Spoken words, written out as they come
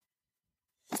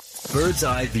Bird's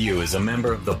Eye View is a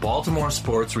member of the Baltimore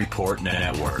Sports Report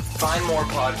Network. Find more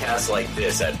podcasts like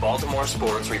this at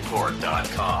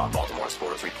baltimoresportsreport.com.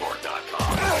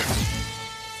 baltimoresportsreport.com.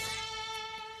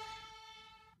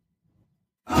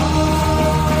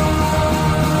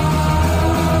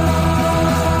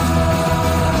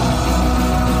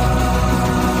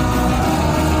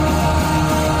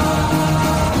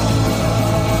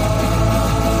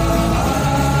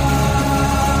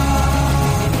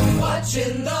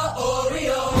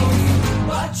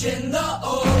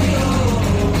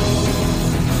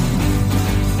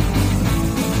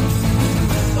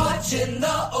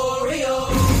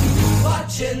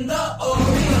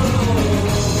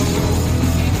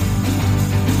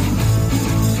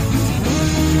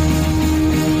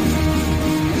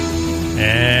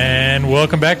 And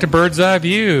welcome back to Bird's Eye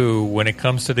View. When it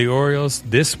comes to the Orioles,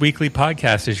 this weekly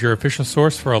podcast is your official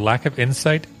source for a lack of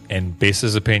insight and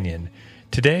baseless opinion.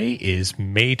 Today is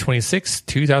May 26,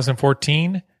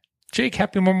 2014. Jake,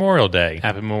 happy Memorial Day.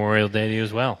 Happy Memorial Day to you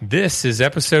as well. This is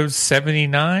episode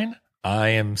 79. I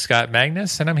am Scott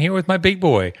Magnus, and I'm here with my big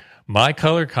boy, my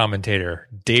color commentator,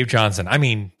 Dave Johnson. I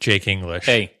mean, Jake English.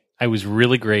 Hey, I was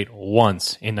really great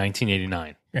once in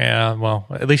 1989. Yeah, well,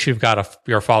 at least you've got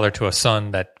your father to a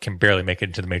son that can barely make it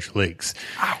into the major leagues.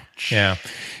 Ouch. Yeah.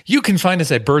 You can find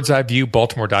us at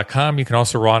birdseyeviewbaltimore.com. You can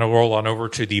also roll on over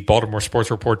to the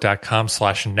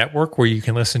baltimoresportsreport.com/network, where you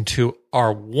can listen to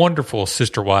our wonderful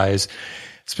sister wives.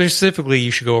 Specifically,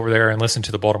 you should go over there and listen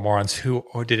to the Baltimoreans, who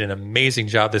did an amazing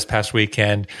job this past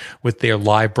weekend with their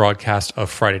live broadcast of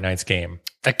Friday night's game.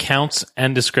 Accounts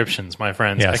and descriptions, my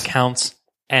friends. Yes. Accounts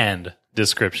and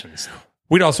descriptions.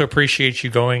 We'd also appreciate you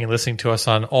going and listening to us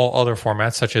on all other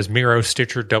formats, such as Miro,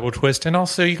 Stitcher, Double Twist, and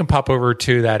also you can pop over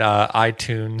to that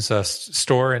iTunes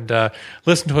store and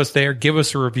listen to us there. Give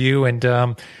us a review, and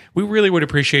we really would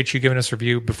appreciate you giving us a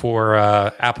review before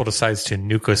Apple decides to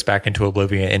nuke us back into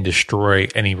oblivion and destroy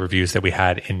any reviews that we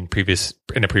had in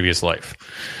a previous life.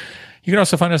 You can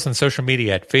also find us on social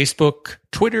media at Facebook,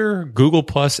 Twitter, Google+,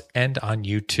 and on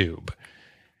YouTube.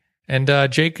 And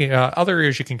Jake, other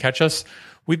areas you can catch us.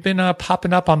 We've been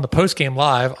popping up on the postgame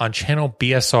live on channel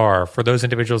BSR. For those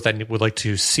individuals that would like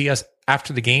to see us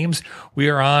after the games, we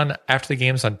are on after the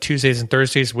games on Tuesdays and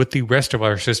Thursdays with the rest of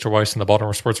our sister wives in the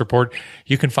Baltimore Sports Report.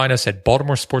 You can find us at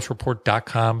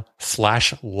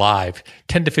baltimoresportsreport.com/live,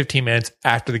 10 to 15 minutes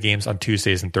after the games on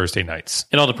Tuesdays and Thursday nights.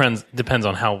 It all depends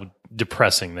on how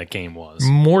depressing that game was.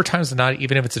 More times than not,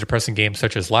 even if it's a depressing game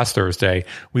such as last Thursday,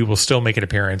 we will still make an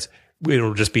appearance.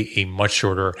 It'll just be a much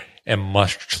shorter and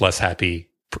much less happy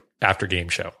after game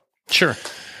show. Sure.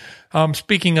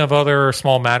 Speaking of other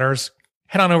small matters,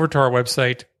 head on over to our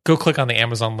website, go click on the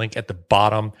Amazon link at the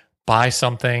bottom, buy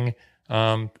something,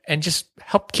 and just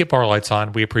help keep our lights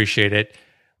on. We appreciate it.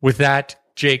 With that,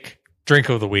 Jake, drink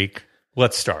of the week.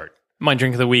 Let's start. My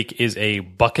drink of the week is a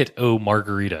Bucket O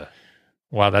Margarita.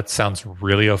 Wow, that sounds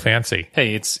really fancy.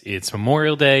 Hey, it's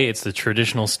Memorial Day. It's the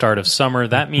traditional start of summer.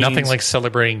 That means nothing like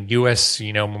celebrating U.S.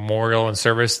 memorial and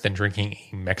service than drinking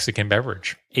a Mexican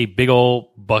beverage. A big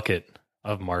old bucket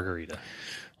of margarita.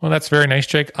 Well, that's very nice,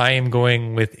 Jake. I am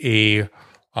going with a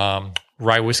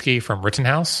rye whiskey from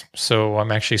Rittenhouse. So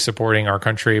I'm actually supporting our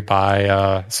country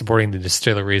by supporting the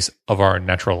distilleries of our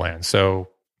natural land. So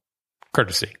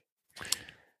courtesy.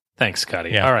 Thanks,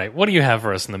 Scotty. Yeah. All right, what do you have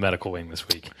for us in the medical wing this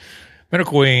week?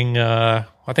 Medical wing, I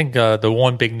think the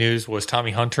one big news was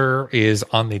Tommy Hunter is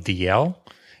on the DL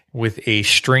with a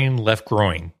strained left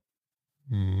groin.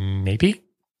 Maybe?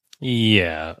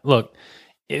 Yeah. Look,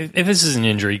 if this is an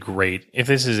injury, great. If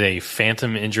this is a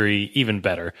phantom injury, even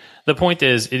better. The point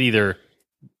is, it either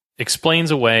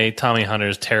explains away Tommy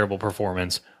Hunter's terrible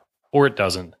performance or it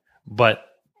doesn't. But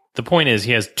the point is,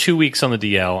 he has 2 weeks on the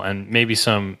DL and maybe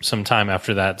some time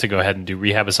after that to go ahead and do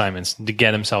rehab assignments to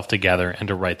get himself together and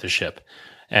to right the ship.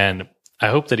 And I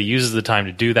hope that he uses the time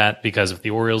to do that, because if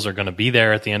the Orioles are going to be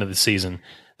there at the end of the season,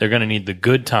 they're going to need the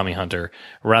good Tommy Hunter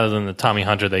rather than the Tommy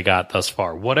Hunter they got thus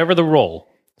far. Whatever the role,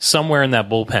 somewhere in that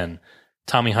bullpen,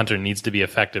 Tommy Hunter needs to be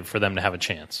effective for them to have a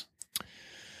chance.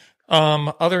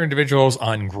 Other individuals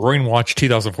on Groin Watch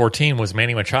 2014 was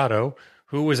Manny Machado,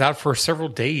 who was out for several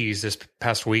days this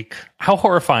past week. How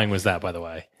horrifying was that, by the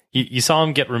way? You saw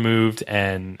him get removed,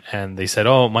 and they said,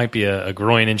 oh, it might be a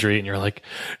groin injury, and you're like,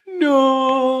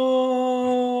 no.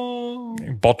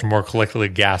 Baltimore collectively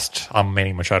gasped on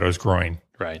Manny Machado's groin.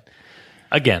 Right.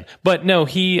 Again. But no,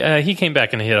 he came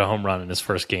back and hit a home run in his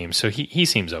first game, so he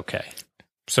seems okay.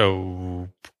 So,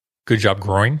 good job,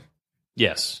 groin?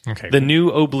 Yes. Okay. The new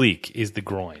oblique is the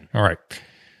groin. All right.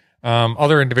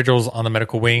 Other individuals on the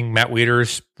medical wing, Matt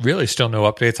Wieters, really still no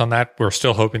updates on that. We're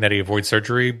still hoping that he avoids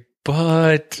surgery,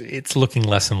 but it's looking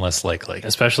less and less likely.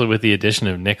 Especially with the addition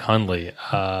of Nick Hundley.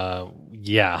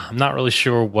 Yeah, I'm not really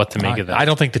sure what to make of that. I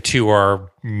don't think the two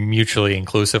are mutually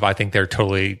inclusive. I think they're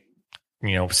totally,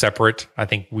 separate. I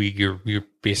think you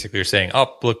basically are saying,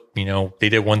 oh, look, they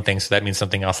did one thing, so that means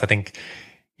something else. I think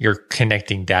you're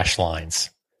connecting dash lines.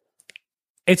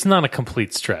 It's not a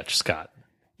complete stretch, Scott.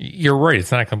 You're right.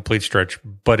 It's not a complete stretch,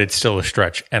 but it's still a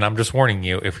stretch. And I'm just warning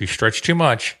you, if you stretch too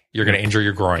much, you're going to injure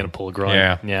your groin. Going to pull a groin.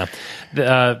 Yeah.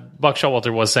 Buck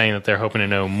Showalter was saying that they're hoping to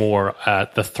know more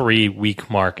at the 3-week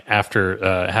mark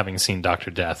after having seen Dr.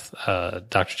 Death,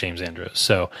 Dr. James Andrews.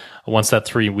 So once that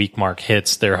 3-week mark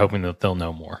hits, they're hoping that they'll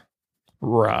know more.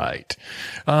 Right.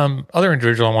 Other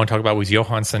individual I want to talk about was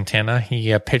Johan Santana.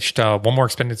 He pitched one more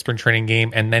extended spring training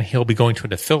game, and then he'll be going to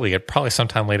an affiliate probably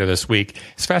sometime later this week.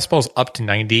 His fastball's up to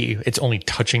 90. It's only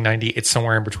touching 90. It's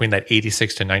somewhere in between that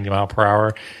 86 to 90 mile per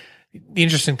hour. The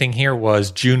interesting thing here was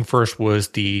June 1st was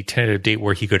the tentative date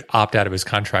where he could opt out of his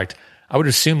contract. I would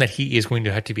assume that he is going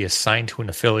to have to be assigned to an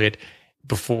affiliate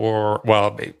before,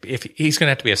 if he's going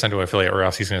to have to be assigned to an affiliate, or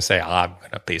else he's going to say, I'm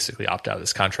going to basically opt out of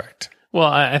this contract. Well,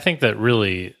 I think that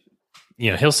really,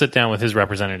 he'll sit down with his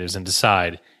representatives and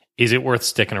decide, is it worth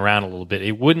sticking around a little bit?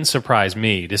 It wouldn't surprise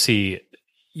me to see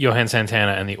Johan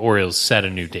Santana and the Orioles set a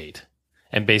new date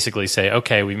and basically say,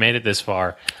 okay, we made it this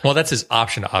far. Well, that's his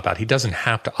option to opt out. He doesn't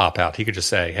have to opt out. He could just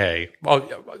say, hey,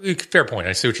 fair point.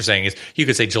 I see what you're saying is you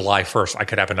could say July 1st, I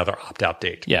could have another opt-out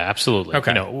date. Yeah, absolutely.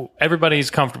 Okay. Everybody's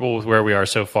comfortable with where we are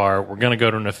so far. We're going to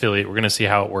go to an affiliate. We're going to see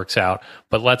how it works out.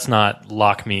 But let's not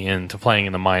lock me into playing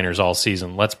in the minors all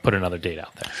season. Let's put another date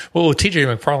out there. Well, with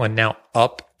TJ McFarland now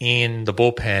up in the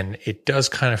bullpen, it does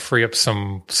kind of free up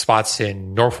some spots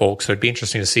in Norfolk. So it'd be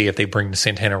interesting to see if they bring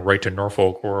Santana right to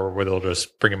Norfolk or whether they'll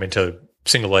just bring him into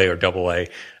single A or double A.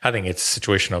 I think it's a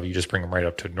situation of you just bring him right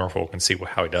up to Norfolk and see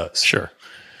how he does. Sure.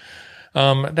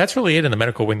 That's really it in the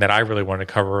medical wing that I really wanted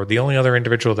to cover. The only other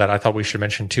individual that I thought we should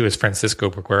mention too is Francisco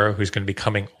Peguero, who's going to be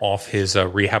coming off his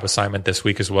rehab assignment this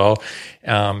week as well.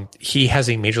 He has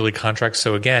a major league contract.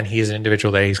 So again, he is an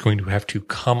individual that he's going to have to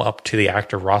come up to the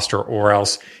active roster or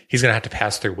else he's going to have to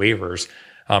pass through waivers.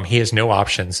 He has no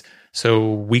options.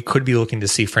 So we could be looking to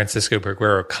see Francisco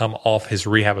Peguero come off his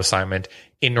rehab assignment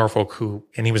in Norfolk,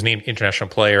 and he was named International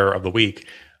Player of the Week.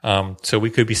 So we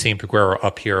could be seeing Peguero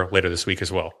up here later this week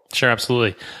as well. Sure,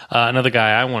 absolutely. Another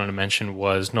guy I wanted to mention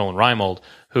was Nolan Reimold,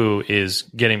 who is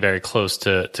getting very close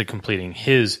to completing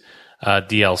his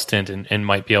DL stint and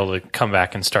might be able to come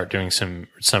back and start doing some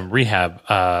rehab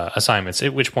assignments,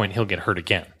 at which point he'll get hurt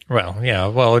again. Well, yeah.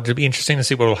 Well, it'll be interesting to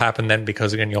see what will happen then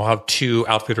because, again, you'll have two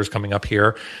outfielders coming up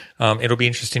here. It'll be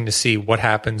interesting to see what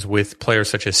happens with players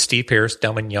such as Steve Pearce,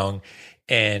 Delman Young,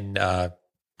 and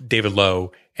David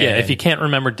Lowe. Yeah, if you can't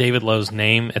remember David Lowe's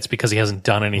name, it's because he hasn't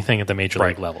done anything at the major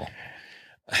league level.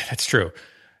 That's true.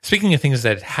 Speaking of things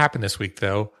that happened this week,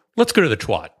 though, let's go to the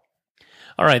twat.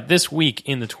 All right, this week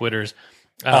in the Twitters.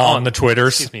 On the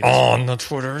Twitters. This week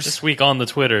on the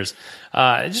Twitters.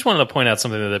 I just wanted to point out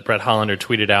something that Brett Hollander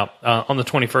tweeted out on the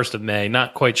 21st of May.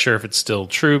 Not quite sure if it's still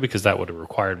true because that would have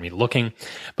required me looking.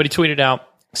 But he tweeted out,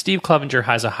 Steve Clevenger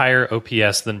has a higher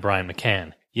OPS than Brian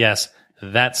McCann. Yes,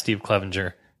 that's Steve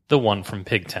Clevenger, the one from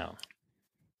Pigtown.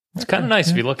 It's kind of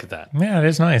nice if you look at that. Yeah, it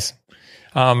is nice.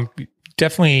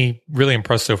 Definitely really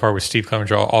impressed so far with Steve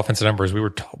Clevenger offensive numbers. We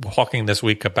were talking this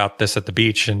week about this at the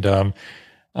beach, and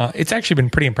it's actually been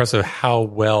pretty impressive how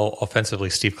well offensively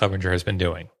Steve Clevenger has been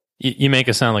doing. You make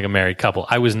us sound like a married couple.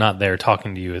 I was not there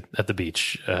talking to you at the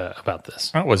beach about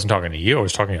this. I wasn't talking to you. I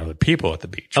was talking to other people at the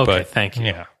beach. Okay, but, thank you.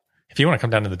 Yeah. If you want to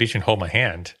come down to the beach and hold my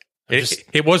hand,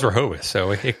 it was Rehoboth,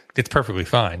 so it's perfectly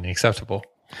fine and acceptable.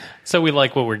 So we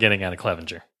like what we're getting out of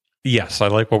Clevenger. Yes, I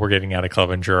like what we're getting out of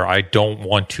Clevenger. I don't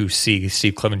want to see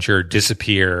Steve Clevenger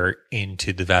disappear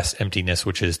into the vast emptiness,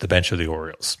 which is the bench of the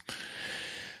Orioles.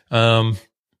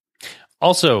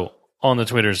 Also on the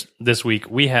Twitters this week,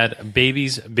 we had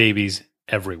babies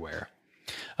everywhere.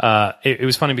 It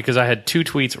was funny because I had two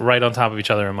tweets right on top of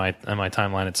each other in my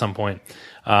timeline at some point.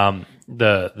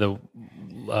 The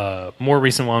more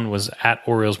recent one was at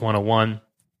Orioles 101.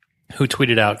 Who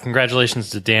tweeted out,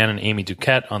 congratulations to Dan and Amy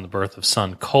Duquette on the birth of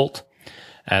son Colt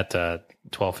at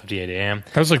 12:58 a.m.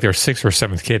 That was like their 6th or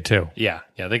 7th kid, too. Yeah,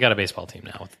 they got a baseball team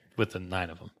now with the 9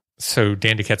 of them. So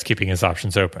Dan Duquette's keeping his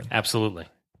options open. Absolutely.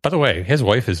 By the way, his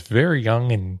wife is very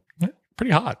young and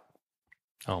pretty hot.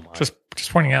 Oh, my. Just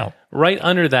pointing out. Right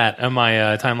under that on my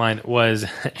timeline was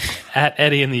at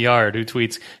Eddie in the Yard, who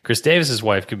tweets, Chris Davis's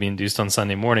wife could be induced on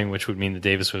Sunday morning, which would mean that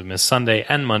Davis would miss Sunday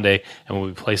and Monday and will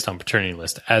be placed on paternity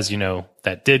list. As you know,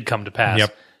 that did come to pass.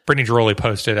 Yep. Brittany Giroli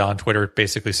posted on Twitter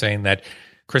basically saying that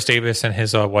Chris Davis and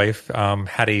his wife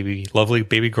had a lovely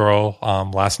baby girl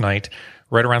last night,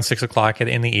 right around 6 o'clock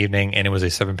in the evening, and it was a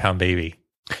 7-pound baby.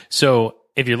 So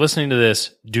if you're listening to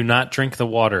this, do not drink the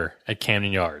water at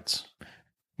Camden Yards.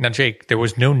 Now, Jake, there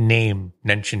was no name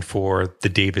mentioned for the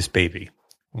Davis baby.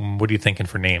 What are you thinking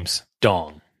for names?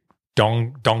 Dong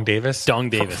Davis? Dong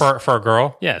Davis. For a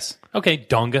girl? Yes. Okay,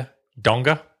 Donga.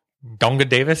 Donga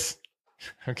Davis?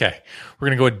 Okay. We're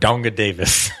going to go with Donga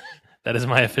Davis. That is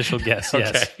my official guess,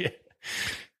 yes. Okay.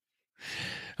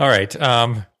 All right.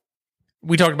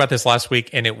 We talked about this last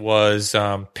week, and it was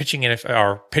pitching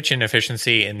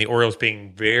inefficiency and the Orioles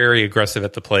being very aggressive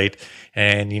at the plate,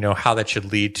 and how that should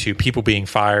lead to people being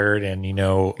fired and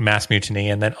mass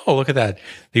mutiny. And then, oh, look at that,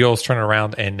 the Orioles turn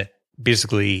around and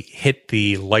basically hit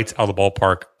the lights out of the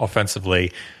ballpark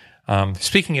offensively.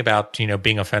 Speaking about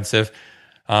being offensive,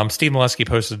 Steve Molesky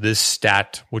posted this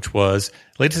stat, which was,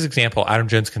 latest example, Adam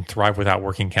Jones can thrive without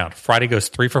working count. Friday goes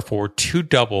 3 for 4, 2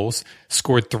 doubles,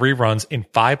 scored 3 runs in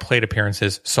 5 plate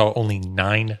appearances, saw only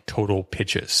 9 total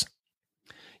pitches.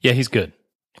 Yeah, he's good.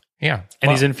 Yeah.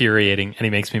 And he's infuriating, and he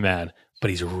makes me mad, but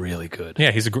he's really good.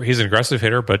 Yeah, he's an aggressive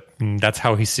hitter, but that's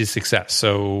how he sees success.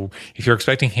 So if you're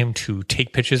expecting him to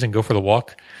take pitches and go for the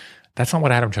walk, that's not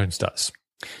what Adam Jones does.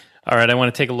 All right, I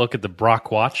want to take a look at the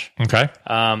Brock watch. Okay.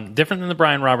 Different than the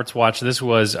Brian Roberts watch. This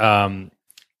was a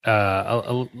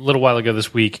little while ago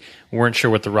this week. We weren't sure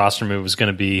what the roster move was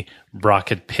going to be. Brock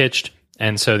had pitched,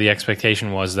 and so the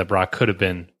expectation was that Brock could have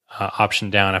been optioned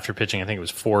down after pitching. I think it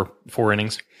was four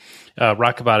innings.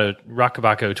 Rock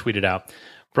Cabaco tweeted out,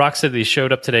 Brock said that he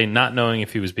showed up today not knowing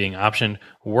if he was being optioned,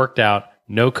 worked out,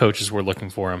 no coaches were looking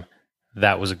for him.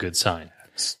 That was a good sign.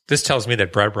 This tells me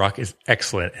that Brad Brock is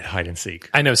excellent at hide and seek.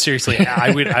 I know, seriously.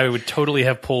 I would totally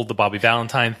have pulled the Bobby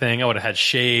Valentine thing. I would have had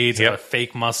shades, a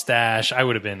fake mustache. I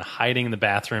would have been hiding in the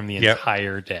bathroom the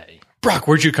entire day. Brock,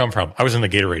 where'd you come from? I was in the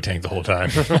Gatorade tank the whole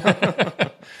time.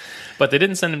 But they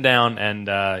didn't send him down, and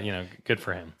good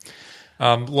for him.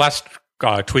 Last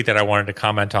tweet that I wanted to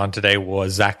comment on today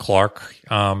was Zach Clark.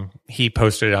 He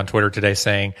posted on Twitter today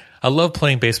saying, I love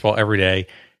playing baseball every day.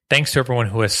 Thanks to everyone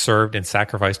who has served and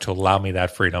sacrificed to allow me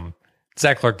that freedom.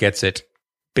 Zach Clark gets it.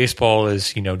 Baseball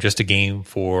is, just a game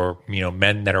for,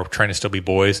 men that are trying to still be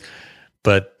boys.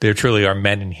 But there truly are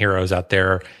men and heroes out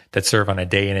there that serve on a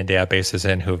day in and day out basis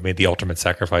and who have made the ultimate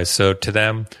sacrifice. So to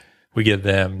them, we give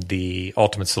them the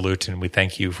ultimate salute and we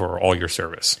thank you for all your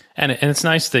service. And it's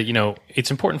nice that,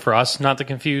 it's important for us not to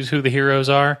confuse who the heroes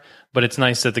are, but it's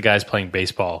nice that the guys playing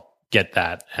baseball get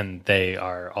that, and they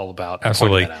are all about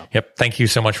absolutely. That out. Yep. Thank you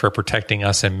so much for protecting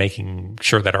us and making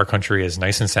sure that our country is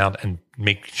nice and sound, and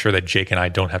make sure that Jake and I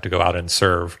don't have to go out and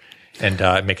serve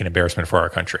and make an embarrassment for our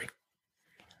country.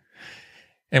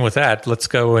 And with that, let's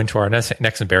go into our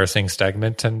next embarrassing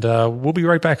segment, and we'll be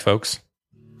right back, folks.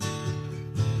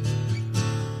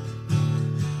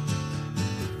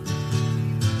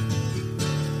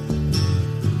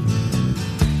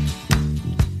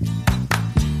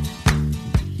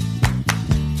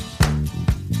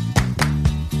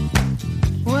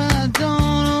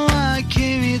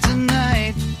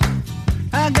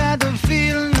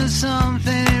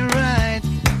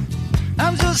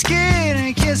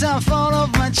 I fall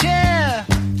off my chair,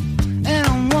 and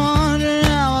I'm wondering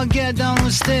how I'll get down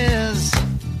the stairs.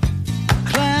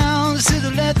 Clowns to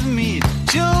the left of me,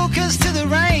 jokers to the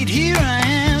right. Here I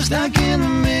am, stuck in the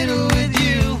middle with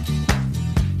you.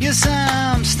 Yes,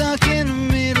 I'm stuck in the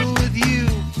middle with you,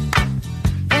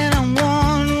 and I'm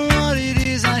wondering what it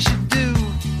is I should do.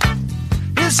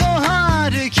 It's so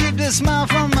hard to keep the smile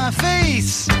from my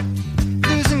face.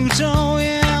 Losing control,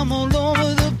 yeah, I'm all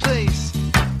over the place.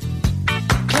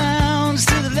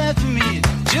 To the left of me,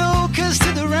 jokers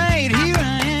to the right. Here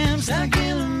I am, stuck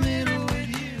in the middle with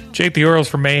you. Jake, the Orioles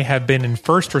for May have been in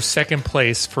first or second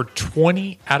place for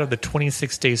 20 out of the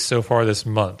 26 days so far this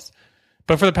month.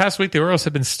 But for the past week, the Orioles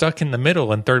have been stuck in the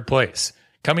middle in third place.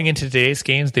 Coming into today's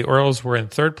games, the Orioles were in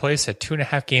third place at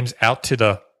 2.5 games out to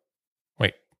the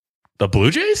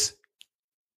Blue Jays?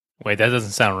 Wait, that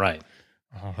doesn't sound right.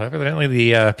 Evidently,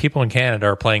 the people in Canada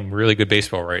are playing really good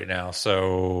baseball right now,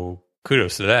 so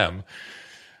kudos to them.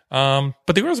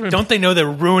 But the Orioles have been don't they know they're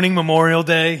ruining Memorial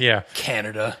Day? Yeah.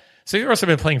 Canada. So the Orioles have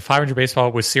been playing 500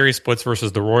 baseball with series splits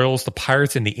versus the Royals, the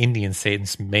Pirates, and the Indians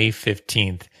since May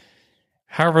 15th.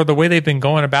 However, the way they've been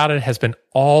going about it has been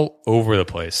all over the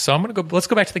place. So let's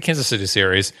go back to the Kansas City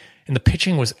series. And the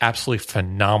pitching was absolutely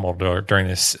phenomenal during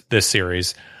this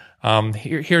series.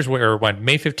 Here's where it went.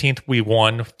 May 15th, we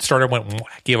won. Starter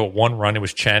gave up 1 run. It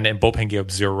was Chen, and bullpen gave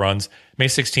up 0 runs. May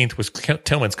 16th was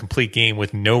Tillman's complete game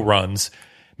with no runs.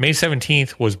 May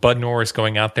 17th was Bud Norris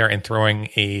going out there and throwing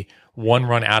a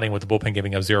 1-run outing with the bullpen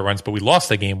giving up 0 runs, but we lost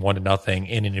the game 1-0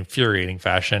 in an infuriating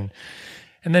fashion.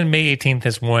 And then May 18th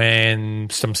is when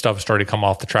some stuff started to come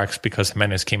off the tracks because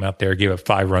Jimenez came out there, gave up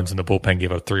 5 runs, and the bullpen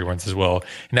gave up 3 runs as well.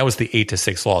 And that was the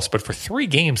 8-6 loss. But for 3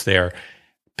 games there,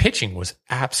 pitching was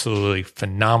absolutely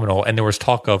phenomenal. And there was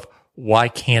talk of, why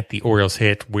can't the Orioles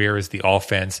hit? Where is the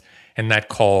offense? And that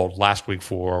called last week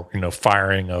for,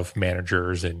 firing of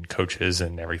managers and coaches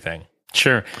and everything.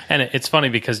 Sure. And it's funny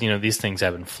because, these things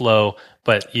ebb and flow,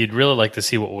 but you'd really like to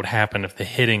see what would happen if the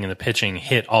hitting and the pitching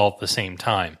hit all at the same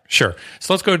time. Sure.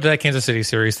 So let's go to that Kansas City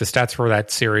series. The stats for that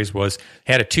series was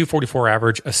they had a 244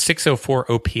 average, a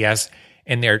 604 OPS,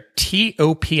 and their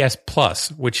TOPS plus,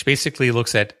 which basically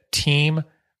looks at team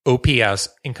OPS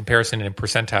in comparison in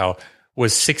percentile,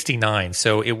 was 69.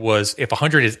 So it was, if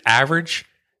 100 is average,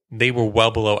 they were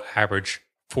well below average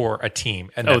for a team.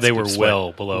 And they were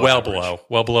well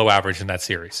below average in that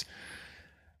series.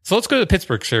 So let's go to the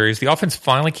Pittsburgh series. The offense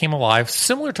finally came alive,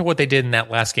 similar to what they did in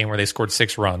that last game where they scored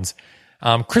 6 runs.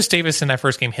 Chris Davis in that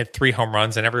first game hit 3 home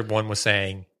runs, and everyone was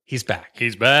saying, he's back.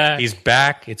 He's back. He's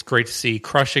back. It's great to see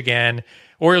Crush again.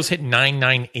 Orioles hit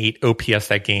 998 OPS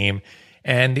that game.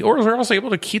 And the Orioles were also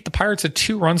able to keep the Pirates at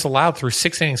 2 runs allowed through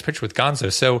 6 innings pitched with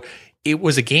Gonzo. So it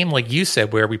was a game, like you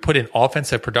said, where we put in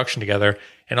offensive production together,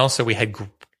 and also we had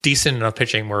decent enough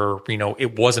pitching where,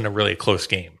 it wasn't a close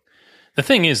game. The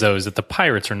thing is, though, is that the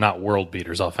Pirates are not world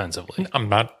beaters offensively. I'm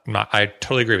not, I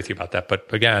totally agree with you about that.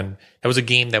 But again, that was a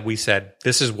game that we said,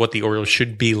 this is what the Orioles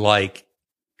should be like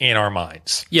in our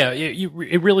minds. Yeah,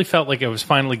 it really felt like I was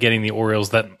finally getting the Orioles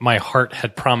that my heart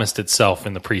had promised itself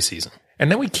in the preseason. And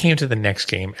then we came to the next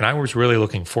game, and I was really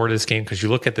looking forward to this game because you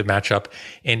look at the matchup,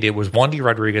 and it was Wandy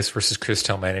Rodriguez versus Chris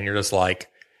Tillman, and you're just like,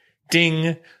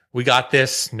 ding, we got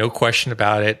this, no question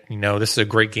about it. This is a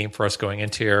great game for us going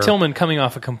into here. Tillman coming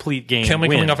off a complete game Tillman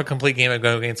win. coming off a complete game and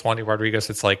going against Wandy Rodriguez.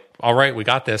 It's like, all right, we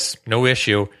got this, no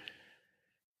issue.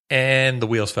 And the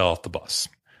wheels fell off the bus.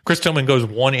 Chris Tillman goes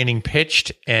 1 inning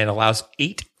pitched and allows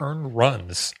 8 earned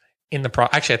runs in the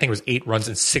Actually, I think it was 8 runs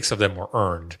and 6 of them were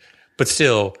earned. But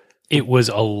still, it was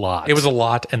a lot. It was a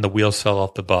lot, and the wheels fell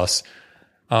off the bus.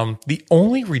 The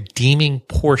only redeeming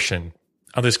portion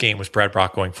of this game was Brad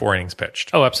Brach going 4 innings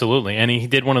pitched. Oh, absolutely. And he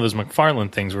did one of those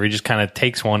McFarland things where he just kind of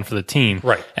takes one for the team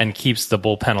and keeps the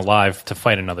bullpen alive to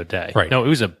fight another day. Right. No, it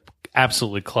was a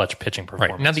absolutely clutch pitching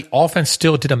performance. Right. Now, the offense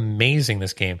still did amazing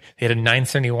this game. They had a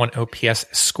 971 OPS,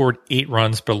 scored 8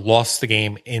 runs, but lost the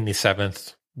game in the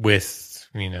 7th with,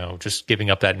 just giving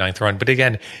up that 9th run. But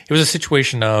again, it was a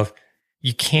situation of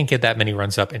you can't get that many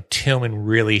runs up, and Tillman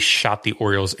really shot the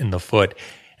Orioles in the foot.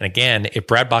 And again, if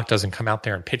Brad Brach doesn't come out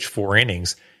there and pitch 4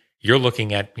 innings, you're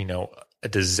looking at, a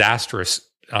disastrous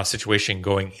situation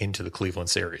going into the Cleveland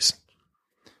series.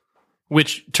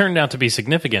 Which turned out to be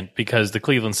significant because the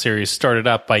Cleveland series started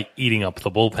up by eating up the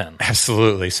bullpen.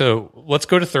 Absolutely. So let's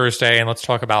go to Thursday and let's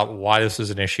talk about why this is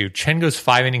an issue. Chen goes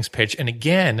 5 innings pitched and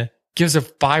again gives up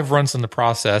 5 runs in the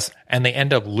process, and they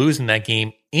end up losing that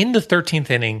game in the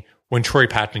 13th inning when Troy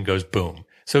Patton goes boom.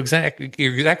 So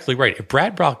you're exactly right. If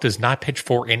Brad Brach does not pitch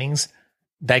 4 innings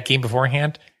that game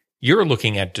beforehand, you're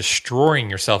looking at destroying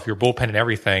yourself, your bullpen and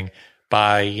everything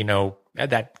by,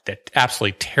 that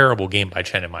absolutely terrible game by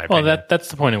Chen, in my opinion. Well, that's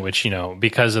the point at which,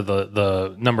 because of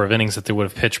the number of innings that they would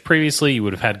have pitched previously, you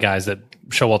would have had guys that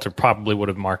Showalter probably would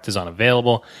have marked as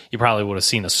unavailable. You probably would have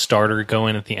seen a starter go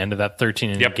in at the end of that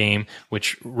 13-inning game,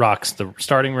 which rocks the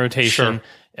starting rotation. Sure.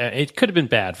 It could have been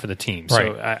bad for the team.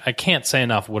 So I can't say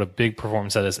enough what a big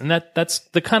performance that is. And that's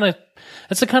the kind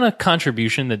of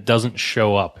contribution that doesn't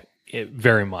show up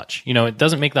very much. It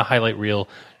doesn't make the highlight reel.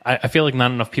 I feel like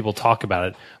not enough people talk about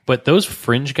it, but those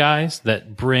fringe guys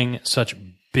that bring such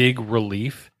big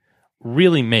relief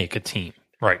really make a team.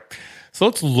 Right. So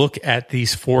let's look at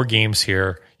these 4 games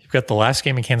here. You've got the last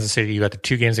game in Kansas City, you got the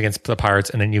 2 games against the Pirates,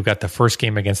 and then you've got the first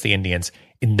game against the Indians.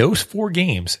 In those 4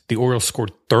 games, the Orioles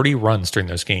scored 30 runs during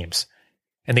those games,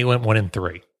 and they went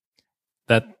 1-3.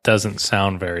 That doesn't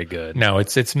sound very good. No,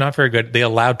 it's not very good. They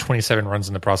allowed 27 runs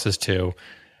in the process too.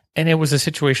 And it was a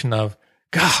situation of,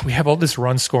 God, we have all this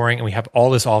run scoring and we have all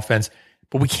this offense,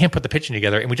 but we can't put the pitching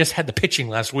together. And we just had the pitching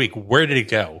last week. Where did it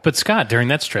go? But Scott, during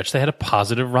that stretch, they had a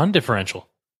positive run differential.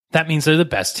 That means they're the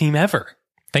best team ever.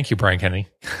 Thank you, Brian Kennedy.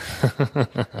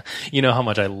 You know how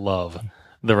much I love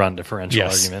the run differential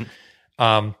argument.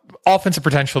 Offensive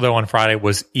potential, though, on Friday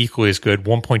was equally as good.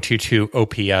 1.22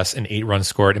 OPS and 8 runs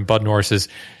scored. And Bud Norris is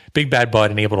big bad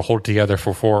Bud and able to hold it together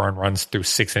for 4 earned runs through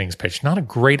 6 innings pitched. Not a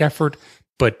great effort,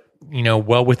 but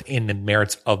well within the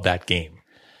merits of that game.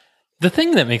 The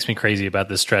thing that makes me crazy about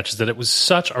this stretch is that it was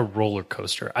such a roller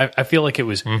coaster. I feel like it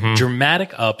was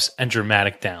dramatic ups and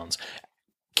dramatic downs.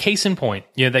 Case in point,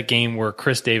 you know, that game where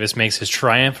Chris Davis makes his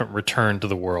triumphant return to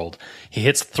the world. He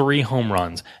hits 3 home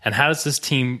runs. And how does this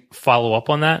team follow up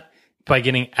on that? By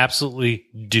getting absolutely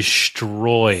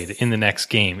destroyed in the next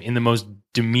game in the most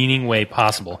demeaning way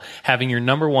possible. Having your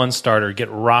number 1 starter get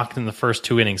rocked in the first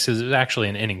 2 innings, because it was actually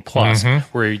an inning plus,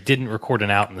 where he didn't record an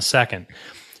out in the second.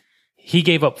 He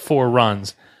gave up 4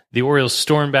 runs. The Orioles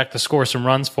stormed back to score some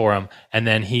runs for him, and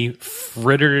then he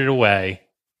frittered it away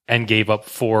and gave up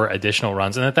 4 additional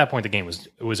runs. And at that point, the game was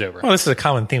over. Well, this is a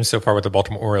common theme so far with the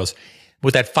Baltimore Orioles.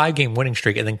 With that 5-game winning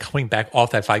streak and then coming back off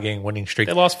that 5-game winning streak.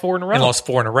 They lost 4 in a row. And lost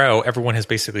 4 in a row. Everyone has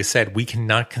basically said, we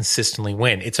cannot consistently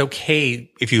win. It's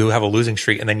okay if you have a losing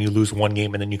streak and then you lose 1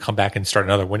 game and then you come back and start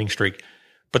another winning streak.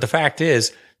 But the fact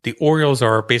is, the Orioles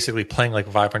are basically playing like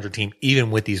a 500 team, even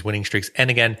with these winning streaks.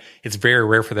 And again, it's very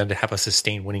rare for them to have a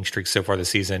sustained winning streak so far this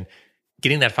season.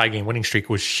 Getting that 5-game winning streak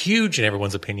was huge in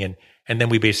everyone's opinion. And then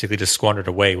we basically just squandered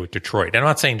away with Detroit. And I'm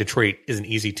not saying Detroit is an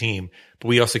easy team, but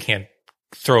we also can't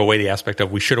throw away the aspect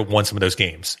of we should have won some of those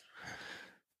games.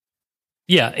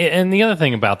 Yeah, and the other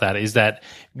thing about that is that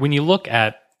when you look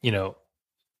at, you know,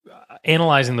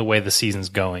 analyzing the way the season's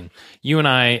going, you and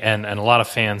I and a lot of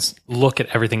fans look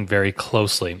at everything very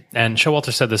closely. And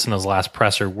Showalter said this in his last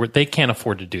presser, where they can't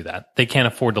afford to do that. They can't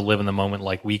afford to live in the moment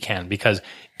like we can, because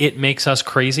it makes us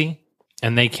crazy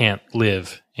and they can't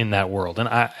live in that world. And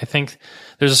I think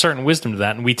there's a certain wisdom to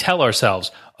that. And we tell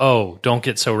ourselves, oh, don't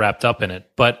get so wrapped up in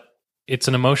it. But it's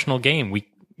an emotional game.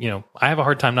 I have a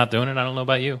hard time not doing it. I don't know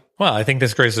about you. Well, I think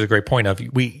this raises a great point of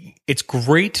it's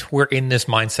great we're in this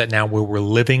mindset now where we're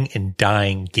living and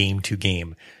dying game to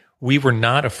game. We were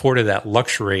not afforded that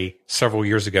luxury several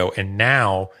years ago. And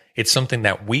now it's something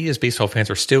that we as baseball fans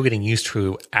are still getting used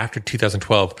to after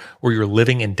 2012, where you're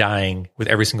living and dying with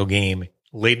every single game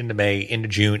late into May, into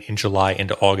June, in July,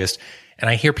 into August. And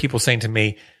I hear people saying to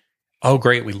me, oh,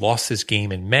 great, we lost this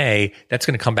game in May. That's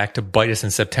going to come back to bite us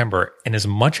in September. And as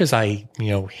much as I,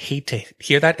 hate to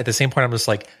hear that, at the same point, I'm just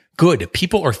like, good.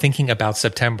 People are thinking about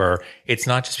September. It's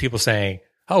not just people saying,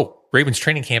 oh, Ravens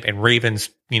training camp and Ravens,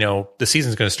 the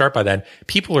season's going to start by then.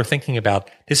 People are thinking about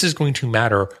this is going to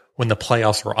matter when the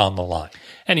playoffs are on the line.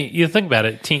 And you think about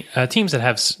it, teams that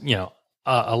have,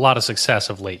 a lot of success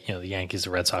of late, the Yankees,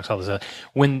 the Red Sox, all this,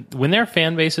 when their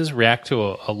fan bases react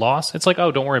to a loss, it's like,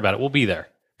 oh, don't worry about it. We'll be there.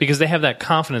 Because they have that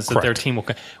confidence that their team will.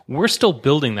 We're still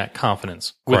building that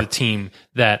confidence with a team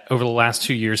that over the last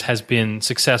 2 years has been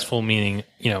successful, meaning,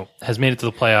 has made it to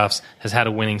the playoffs, has had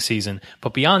a winning season.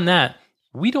 But beyond that,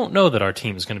 we don't know that our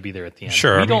team is going to be there at the end.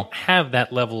 Sure. We don't have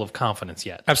that level of confidence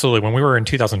yet. Absolutely. When we were in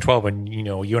 2012, when,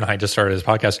 you and I just started this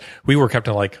podcast, we were kept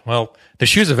in like, well, the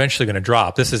shoe's eventually going to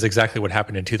drop. This is exactly what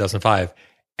happened in 2005.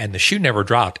 And the shoe never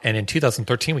dropped. And in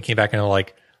 2013, we came back and were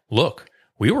like, look,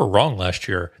 we were wrong last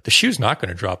year. The shoe's not going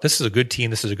to drop. This is a good team.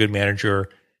 This is a good manager.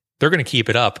 They're going to keep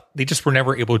it up. They just were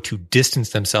never able to distance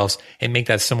themselves and make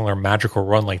that similar magical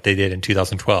run like they did in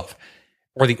 2012.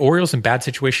 Are the Orioles in bad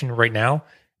situation right now?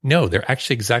 No, they're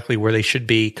actually exactly where they should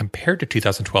be compared to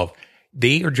 2012.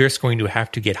 They are just going to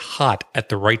have to get hot at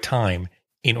the right time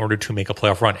in order to make a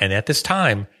playoff run. And at this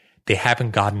time, they haven't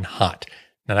gotten hot.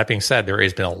 Now, that being said, there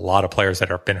has been a lot of players that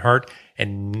have been hurt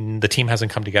and the team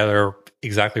hasn't come together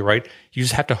exactly right. You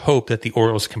just have to hope that the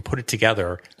Orioles can put it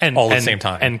together at the same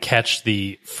time. And catch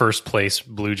the first place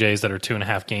Blue Jays that are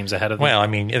 2.5 games ahead of them. Well, I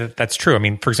mean, that's true. I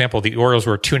mean, for example, the Orioles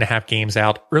were 2.5 games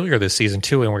out earlier this season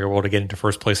too, and we were able to get into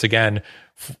first place again,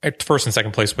 at first and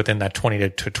second place within that 20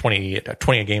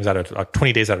 games out of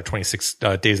 20 days out of 26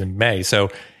 days in May. So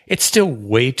it's still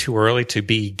way too early to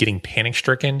be getting panic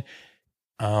stricken.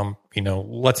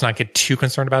 Let's not get too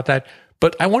concerned about that.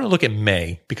 But I want to look at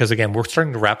May because, again, we're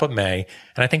starting to wrap up May,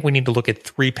 and I think we need to look at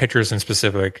 3 pitchers in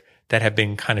specific that have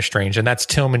been kind of strange, and that's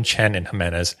Tillman, Chen, and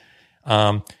Jimenez.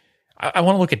 I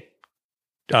want to look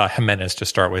at Jimenez to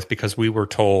start with because we were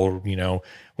told,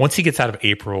 once he gets out of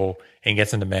April and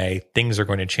gets into May, things are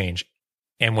going to change.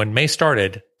 And when May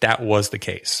started, that was the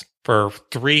case. For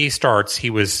 3 starts, he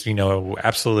was,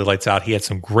 absolutely lights out. He had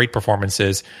some great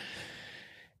performances.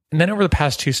 And then over the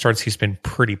past 2 starts, he's been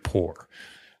pretty poor.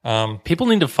 People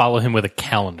need to follow him with a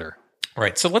calendar.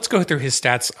 Right. So let's go through his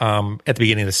stats at the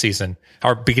beginning of the season,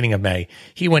 or beginning of May.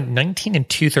 He went 19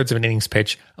 2/3 of an innings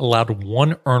pitch, allowed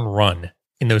 1 earned run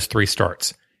in those 3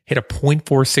 starts, hit a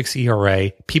 .46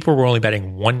 ERA. People were only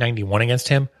betting 191 against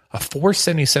him, a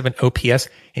 .477 OPS,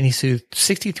 and he threw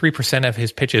 63% of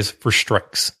his pitches for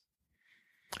strikes.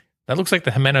 That looks like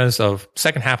the Jimenez of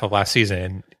second half of last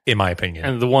season, in my opinion.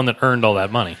 And the one that earned all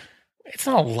that money. It's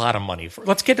not a lot of money.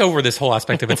 Let's get over this whole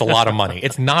aspect of it's a lot of money.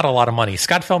 It's not a lot of money.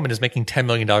 Scott Feldman is making $10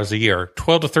 million a year.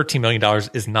 $12 to $13 million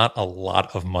is not a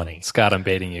lot of money. Scott, I'm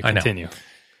baiting you. Continue.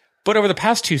 But over the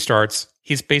past 2 starts,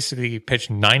 he's basically pitched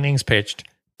 9 innings pitched,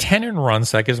 10 earned runs,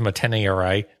 so that gives him a 10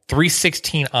 ERA,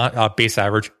 316 base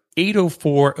average,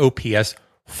 804 OPS,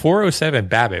 407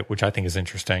 BABIP, which I think is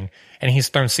interesting, and he's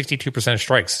thrown 62% of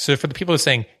strikes. So for the people who are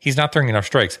saying he's not throwing enough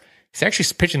strikes, he's actually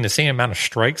pitching the same amount of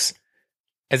strikes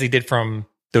as he did from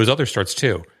those other starts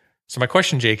too. So my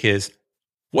question, Jake, is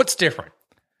what's different?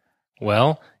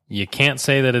 Well, you can't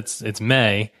say that it's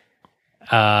May.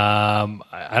 I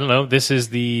don't know. This is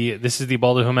the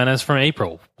Ubaldo Jimenez from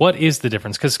April. What is the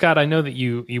difference? Because Scott, I know that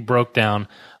you broke down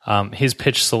his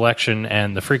pitch selection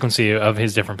and the frequency of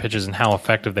his different pitches and how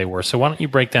effective they were. So why don't you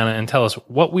break down and tell us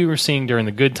what we were seeing during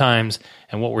the good times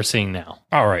and what we're seeing now?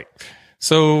 All right.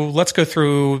 So let's go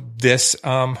through this.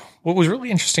 What was really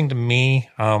interesting to me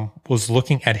was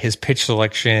looking at his pitch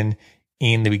selection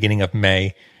in the beginning of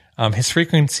May. His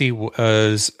frequency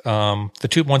was the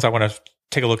 2 ones I want to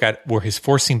take a look at were his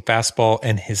 4-seam fastball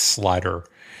and his slider.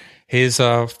 His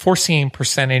 4-seam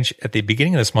percentage at the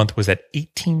beginning of this month was at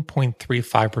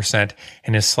 18.35%,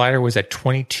 and his slider was at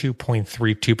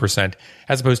 22.32%,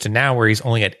 as opposed to now where he's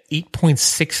only at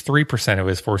 8.63% of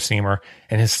his 4-seamer,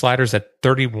 and his slider's at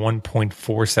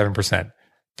 31.47%.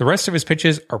 The rest of his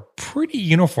pitches are pretty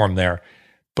uniform there,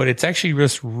 but it's actually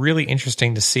just really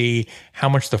interesting to see how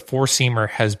much the 4-seamer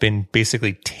has been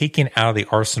basically taken out of the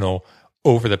arsenal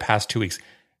over the past 2 weeks.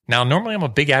 Now, normally I'm a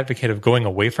big advocate of going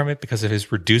away from it because of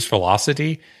his reduced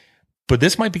velocity, but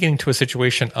this might be getting to a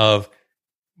situation of,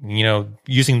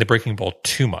 using the breaking ball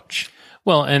too much.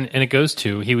 Well, and it goes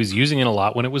to he was using it a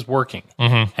lot when it was working,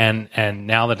 and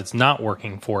now that it's not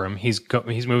working for him, he's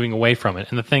moving away from it.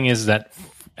 And the thing is that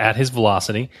at his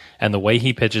velocity and the way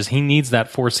he pitches, he needs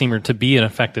that 4-seamer to be an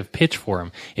effective pitch for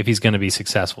him if he's going to be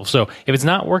successful. So if it's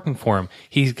not working for him,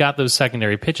 he's got those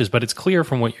secondary pitches, but it's clear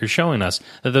from what you're showing us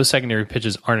that those secondary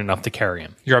pitches aren't enough to carry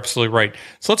him. You're absolutely right.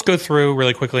 So let's go through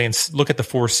really quickly and look at the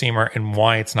 4-seamer and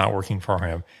why it's not working for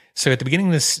him. So at the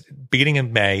beginning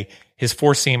of May, his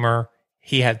 4-seamer,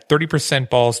 he had 30%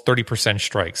 balls, 30%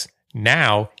 strikes.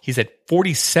 Now he's at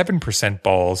 47%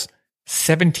 balls,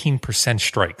 17%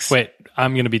 strikes. Wait,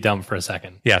 I'm going to be dumb for a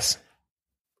second. Yes.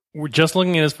 We're just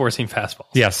looking at his 4-seam fastballs.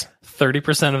 Yes.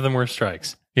 30% of them were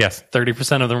strikes. Yes.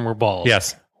 30% of them were balls.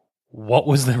 Yes. What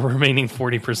was the remaining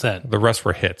 40%? The rest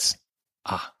were hits.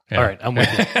 Yeah. All right, I'm with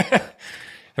you.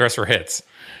 The rest were hits.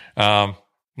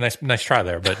 Nice try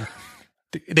there, but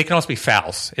they can also be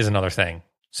fouls is another thing.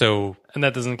 So, and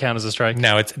that doesn't count as a strike?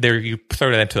 No, it's there. You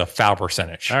throw that into the foul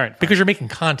percentage. All right. Fine. Because you're making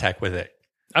contact with it.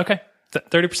 Okay.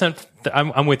 30%.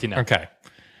 I'm with you now. Okay.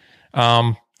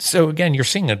 So again, you're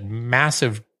seeing a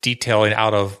massive detail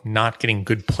out of not getting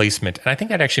good placement. And I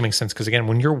think that actually makes sense because again,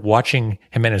 when you're watching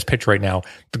Jimenez pitch right now,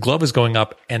 the glove is going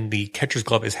up and the catcher's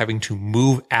glove is having to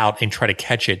move out and try to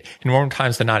catch it. And more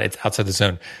times than not, it's outside the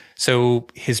zone. So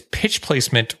his pitch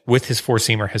placement with his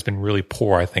 4-seamer has been really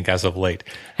poor, I think, as of late.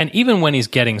 And even when he's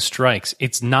getting strikes,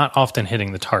 it's not often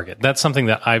hitting the target. That's something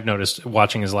that I've noticed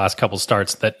watching his last couple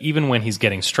starts, that even when he's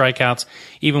getting strikeouts,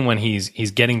 even when he's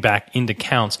getting back into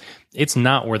counts, it's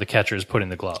not where the catcher is putting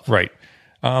the glove. Right.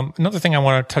 Another thing I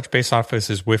want to touch base off is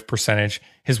his whiff percentage.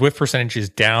 His whiff percentage is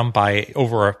down by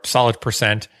over a solid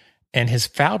percent, and his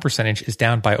foul percentage is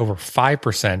down by over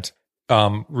 5%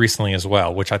 recently as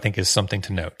well, which I think is something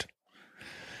to note.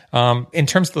 In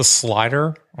terms of the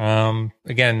slider,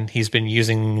 again, he's been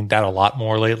using that a lot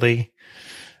more lately.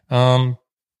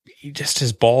 Just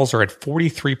his balls are at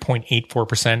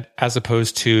 43.84% as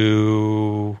opposed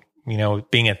to,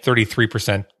 being at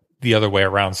 33% the other way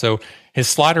around. So his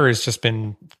slider has just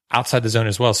been outside the zone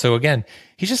as well. So again,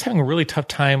 he's just having a really tough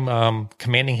time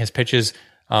commanding his pitches,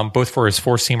 both for his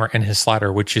 4-seamer and his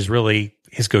slider, which is really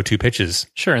his go-to pitches.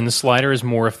 Sure, and the slider is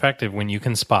more effective when you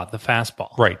can spot the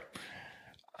fastball. Right.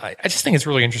 I just think it's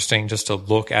really interesting just to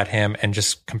look at him and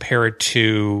just compare it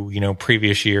to,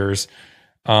 previous years.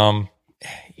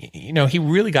 He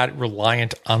really got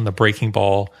reliant on the breaking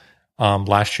ball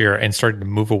last year and started to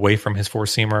move away from his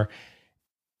 4-seamer.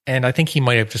 And I think he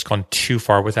might have just gone too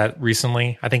far with that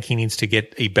recently. I think he needs to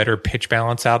get a better pitch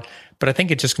balance out. But I think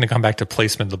it's just going to come back to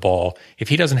placement of the ball. If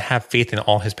he doesn't have faith in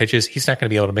all his pitches, he's not going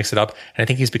to be able to mix it up. And I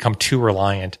think he's become too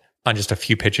reliant on just a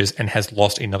few pitches and has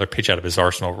lost another pitch out of his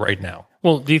arsenal right now.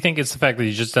 Well, do you think it's the fact that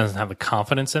he just doesn't have the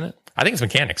confidence in it? I think it's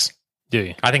mechanics. Do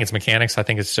you? I think it's mechanics. I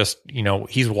think it's just,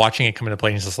 he's watching it come into play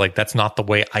and he's just like, that's not the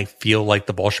way I feel like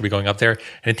the ball should be going up there.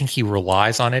 And I think he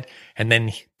relies on it. And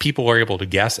then people are able to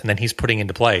guess and then he's putting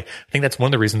into play. I think that's one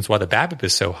of the reasons why the BABIP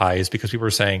is so high is because people are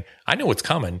saying, I know what's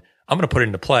coming. I'm going to put it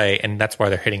into play. And that's why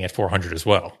they're hitting at 400 as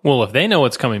well. Well, if they know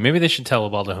what's coming, maybe they should tell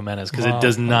Ubaldo Jimenez because it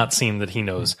does not seem that he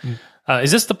knows.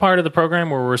 Is this the part of the program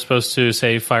where we're supposed to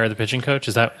say fire the pitching coach?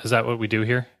 Is that what we do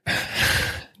here?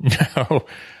 No.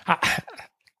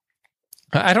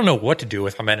 I don't know what to do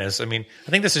with Jimenez. I mean,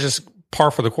 I think this is just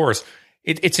par for the course.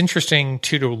 It's interesting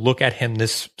too to look at him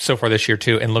so far this year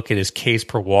too, and look at his Ks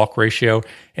per walk ratio,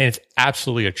 and it's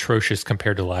absolutely atrocious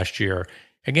compared to last year.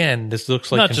 Again, this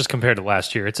looks like not just compared to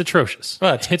last year; it's atrocious.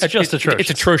 But it's just atrocious. It's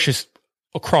atrocious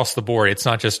across the board. It's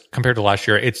not just compared to last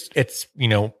year. It's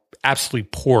absolutely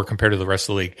poor compared to the rest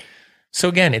of the league. So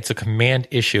again, it's a command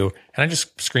issue, and I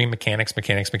just scream mechanics.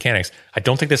 I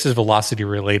don't think this is velocity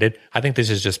related. I think this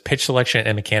is just pitch selection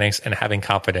and mechanics and having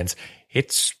confidence.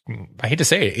 I hate to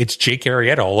say it, it's Jake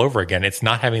Arrieta all over again. It's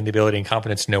not having the ability and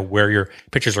confidence to know where your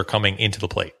pitches are coming into the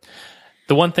plate.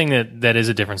 The one thing that is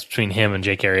a difference between him and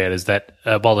Jake Arrieta is that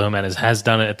Baldo Jimenez has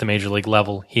done it at the major league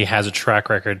level. He has a track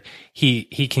record.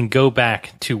 He can go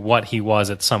back to what he was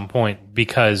at some point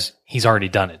because he's already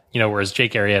done it. Whereas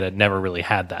Jake Arrieta never really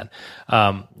had that.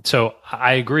 So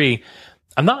I agree.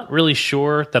 I'm not really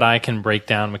sure that I can break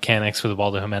down mechanics with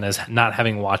Baldo Jimenez, not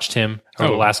having watched him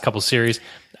over the last couple series.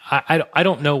 I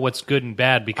don't know what's good and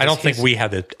bad because I don't think we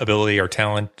have the ability or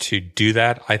talent to do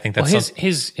that. I think that's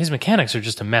his mechanics are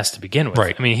just a mess to begin with.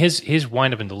 Right. I mean, his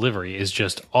windup and delivery is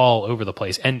just all over the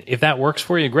place. And if that works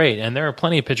for you, great. And there are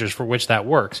plenty of pitchers for which that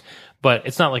works. But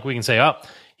it's not like we can say, oh,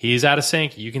 he's out of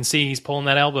sync. You can see he's pulling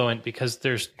that elbow in because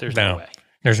there's no way.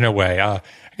 There's no way.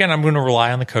 Again, I'm going to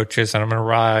rely on the coaches and I'm going to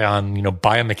rely on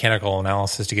biomechanical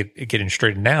analysis to get him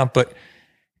straightened out. But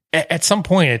at some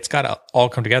point, it's got to all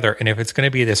come together. And if it's going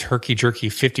to be this herky-jerky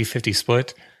 50-50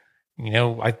 split,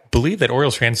 I believe that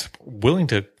Orioles fans are willing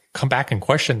to come back and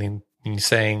question and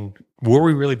saying, were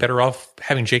we really better off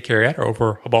having Jake Arrieta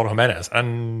over Baldo Jimenez?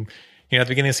 And, at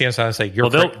the beginning of the season, I was like,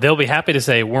 they'll be happy to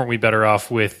say, weren't we better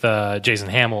off with Jason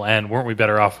Hamill and weren't we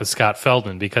better off with Scott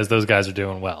Feldman because those guys are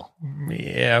doing well?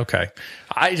 Yeah, okay.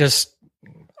 I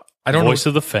don't Voice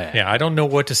of the fan. Yeah, I don't know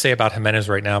what to say about Jimenez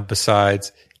right now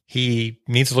besides he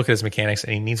needs to look at his mechanics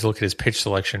and he needs to look at his pitch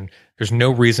selection. There's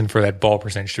no reason for that ball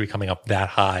percentage to be coming up that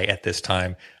high at this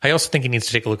time. I also think he needs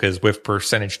to take a look at his whiff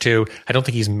percentage too. I don't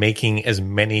think he's making as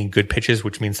many good pitches,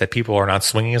 which means that people are not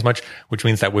swinging as much, which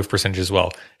means that whiff percentage as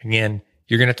well. Again,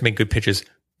 you're going to have to make good pitches,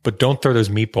 but don't throw those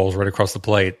meatballs right across the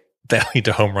plate. That lead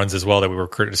to home runs as well that we were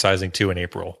criticizing too in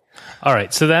April. All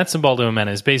right, so that's Baldo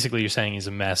Jimenez. Basically, you're saying he's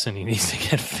a mess and he needs to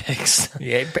get fixed.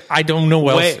 Yeah, but I don't know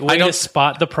what else. Way to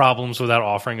spot the problems without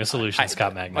offering a solution,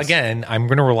 Scott Magnus. Again, I'm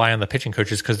going to rely on the pitching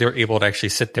coaches because they're able to actually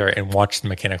sit there and watch the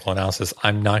mechanical analysis.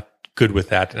 I'm not good with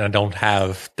that, and I don't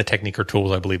have the technique or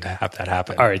tools, I believe, to have that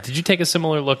happen. All right, did you take a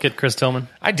similar look at Chris Tillman?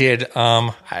 I did.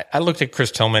 I looked at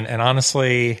Chris Tillman, and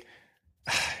honestly,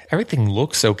 everything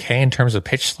looks okay in terms of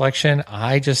pitch selection.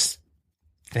 I just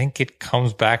think it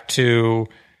comes back to,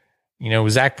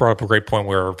 Zach brought up a great point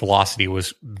where velocity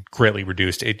was greatly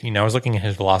reduced. I was looking at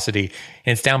his velocity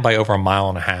and it's down by over 1.5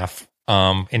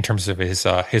 miles in terms of his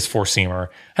four-seamer.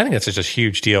 I think that's just a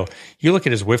huge deal. You look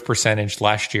at his whiff percentage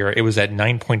last year, it was at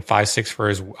 9.56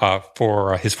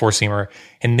 for his four-seamer.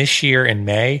 And this year in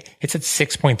May, it's at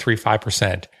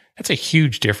 6.35%. That's a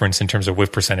huge difference in terms of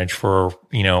whiff percentage for,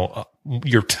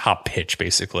 your top pitch,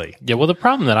 basically. Yeah, well, the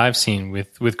problem that I've seen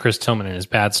with Chris Tillman and his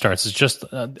bad starts is just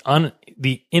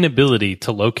the inability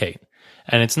to locate.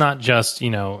 And it's not just,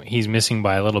 he's missing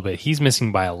by a little bit. He's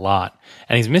missing by a lot.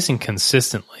 And he's missing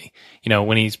consistently.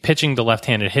 When he's pitching to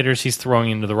left-handed hitters, he's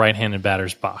throwing into the right-handed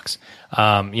batter's box.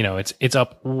 It's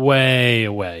up way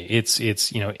away. It's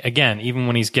again, even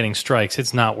when he's getting strikes,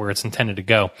 it's not where it's intended to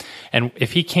go. And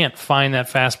if he can't find that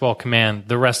fastball command,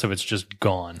 the rest of it's just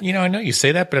gone. I know you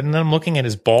say that, but then I'm looking at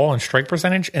his ball and strike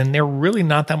percentage, and they're really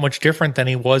not that much different than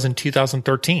he was in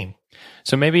 2013.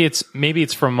 So maybe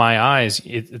it's from my eyes.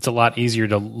 It's a lot easier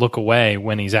to look away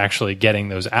when he's actually getting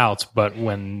those outs. But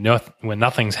when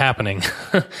nothing's happening,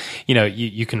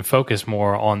 you can focus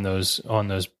more on those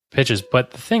pitches.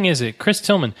 But the thing is, Chris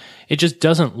Tillman, it just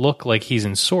doesn't look like he's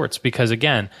in sorts because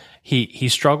again, he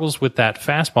struggles with that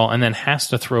fastball and then has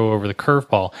to throw over the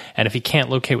curveball. And if he can't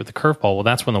locate with the curveball, well,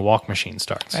 that's when the walk machine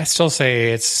starts. I still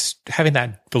say it's having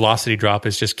that velocity drop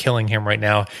is just killing him right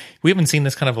now. We haven't seen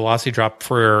this kind of velocity drop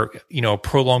for, a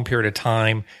prolonged period of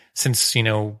time since,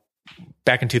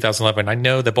 back in 2011. I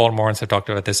know the Baltimoreans have talked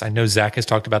about this. I know Zach has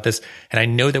talked about this. And I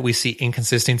know that we see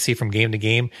inconsistency from game to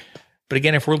game. But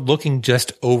again, if we're looking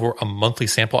just over a monthly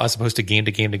sample as opposed to game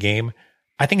to game to game,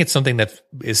 I think it's something that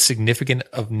is significant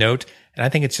of note. And I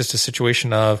think it's just a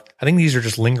situation of, I think these are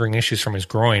just lingering issues from his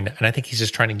groin. And I think he's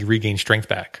just trying to regain strength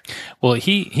back. Well,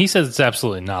 he says it's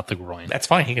absolutely not the groin. That's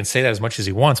fine. He can say that as much as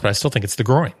he wants, but I still think it's the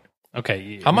groin.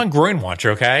 Okay. I'm on groin watch,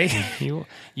 okay?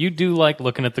 You do like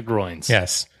looking at the groins.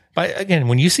 Yes. But again,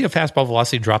 when you see a fastball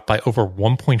velocity drop by over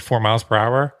 1.4 miles per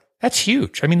hour, that's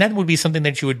huge. I mean, that would be something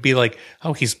that you would be like,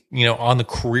 oh, he's, on the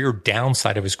career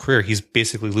downside of his career. He's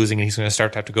basically losing and he's going to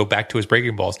start to have to go back to his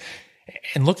breaking balls.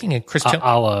 And looking at Chris Tillman.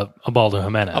 A la Ubaldo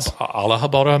Jimenez. A la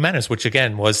Ubaldo Jimenez, which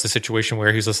again was the situation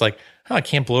where he's just like, oh, I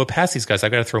can't blow it past these guys.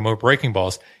 I've got to throw more breaking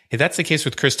balls. If that's the case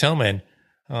with Chris Tillman,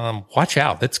 watch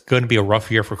out. That's going to be a rough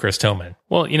year for Chris Tillman.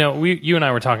 Well, you and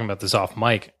I were talking about this off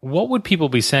mic. What would people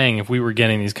be saying if we were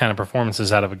getting these kind of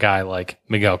performances out of a guy like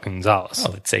Miguel Gonzalez?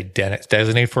 Oh, let's say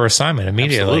designate for assignment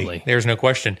immediately. Absolutely. There's no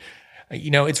question.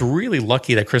 It's really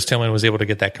lucky that Chris Tillman was able to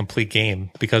get that complete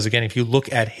game because, again, if you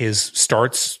look at his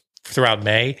starts throughout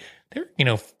May, they're,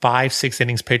 5-6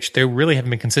 innings pitched. They really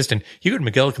haven't been consistent. You go to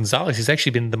Miguel Gonzalez, he's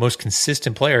actually been the most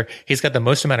consistent player. He's got the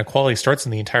most amount of quality starts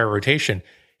in the entire rotation.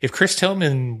 If Chris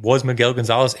Tillman was Miguel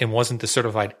Gonzalez and wasn't the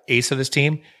certified ace of this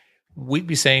team, we'd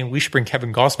be saying we should bring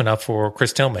Kevin Gossman up for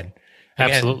Chris Tillman.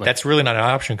 Again, absolutely. That's really not an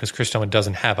option because Chris Tillman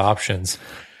doesn't have options.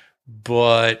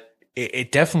 But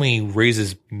it definitely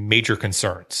raises major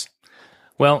concerns.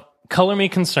 Well, color me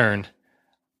concerned.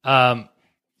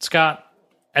 Scott,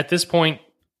 at this point,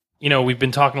 we've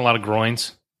been talking a lot of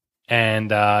groins, and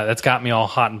that's got me all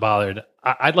hot and bothered.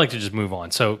 I'd like to just move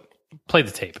on. So play the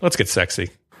tape. Let's get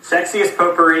sexy. Sexiest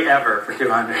potpourri ever for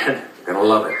 200. Gonna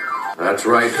love it. That's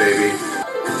right, baby.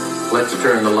 Let's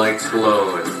turn the lights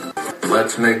low and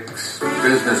let's mix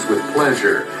business with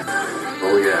pleasure.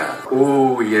 Oh, yeah.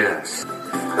 Oh, yes.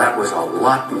 That was a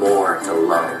lot more to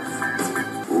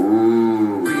love.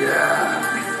 Ooh,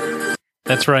 yeah.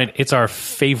 That's right. It's our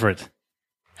favorite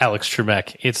Alex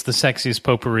Trebek. It's the sexiest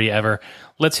potpourri ever.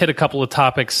 Let's hit a couple of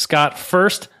topics. Scott,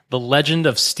 first, the legend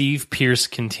of Steve Pearce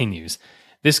continues.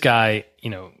 This guy,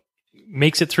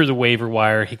 makes it through the waiver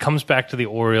wire. He comes back to the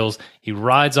Orioles. He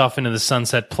rides off into the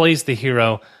sunset, plays the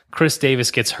hero. Chris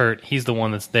Davis gets hurt. He's the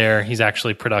one that's there. He's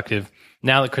actually productive.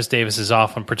 Now that Chris Davis is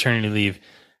off on paternity leave,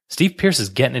 Steve Pearce is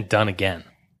getting it done again.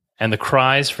 And the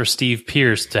cries for Steve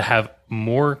Pearce to have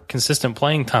more consistent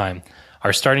playing time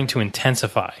are starting to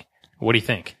intensify. What do you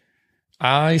think?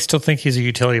 I still think he's a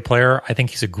utility player. I think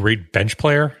he's a great bench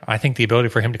player. I think the ability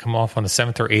for him to come off on the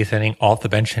 7th or 8th inning off the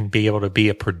bench and be able to be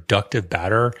a productive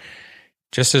batter,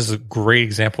 just as a great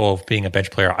example of being a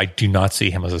bench player, I do not see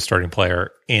him as a starting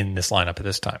player in this lineup at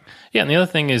this time. Yeah, and the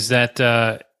other thing is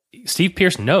that Steve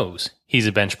Pearce knows he's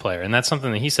a bench player, and that's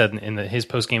something that he said in his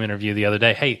post-game interview the other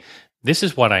day. Hey, this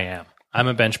is what I am. I'm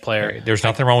a bench player. There's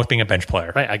nothing wrong with being a bench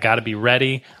player. Right. I got to be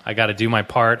ready. I got to do my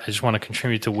part. I just want to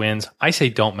contribute to wins. I say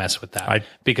don't mess with that.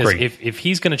 Because if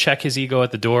he's going to check his ego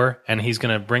at the door and he's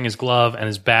going to bring his glove and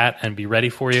his bat and be ready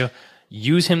for you,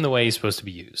 use him the way he's supposed to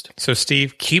be used. So,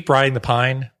 Steve, keep riding the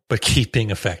pine, but keep being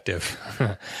effective.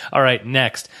 All right,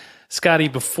 next. Scotty,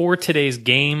 before today's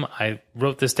game, I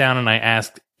wrote this down and I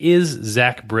asked, is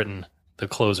Zach Britton the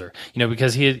closer?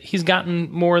 Because he's gotten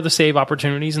more of the save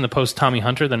opportunities in the post Tommy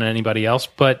Hunter than anybody else,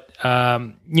 but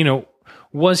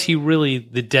was he really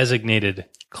the designated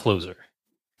closer?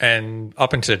 And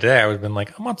up until today, I would have been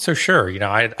like, I'm not so sure.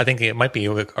 I think it might be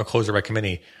a closer by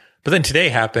committee. But then today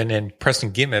happened, and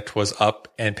Preston Gimmett was up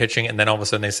and pitching, and then all of a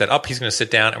sudden they said, he's going to sit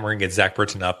down, and we're going to get Zach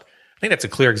Britton up. I think that's a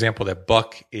clear example that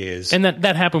Buck is... And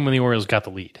that happened when the Orioles got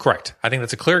the lead. Correct. I think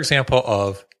that's a clear example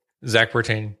of Zach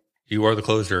Britton, you are the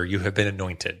closer. You have been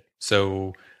anointed.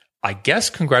 So I guess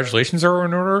congratulations are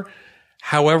in order.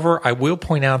 However, I will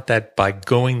point out that by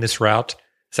going this route,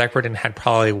 Zach Britton had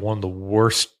probably one of the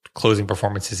worst closing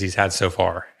performances he's had so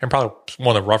far, and probably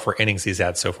one of the rougher innings he's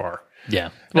had so far.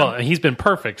 Yeah. Well, he's been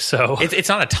perfect, so... It's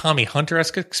not a Tommy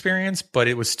Hunter-esque experience, but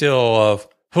it was still of,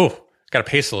 got to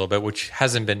pace a little bit, which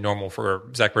hasn't been normal for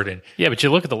Zach Britton. Yeah, but you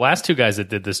look at the last two guys that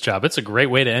did this job, it's a great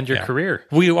way to end your career.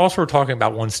 We also were talking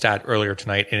about one stat earlier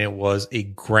tonight, and it was a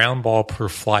ground ball per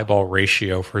fly ball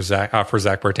ratio for Zach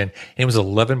Britton, and it was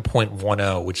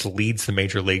 11.10, which leads the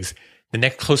major leagues. The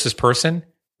next closest person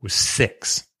was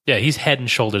 6. Yeah, he's head and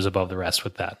shoulders above the rest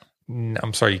with that.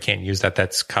 I'm sorry, you can't use that.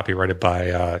 That's copyrighted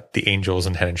by the Angels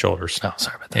and Head and Shoulders. Oh,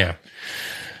 sorry about that. Yeah.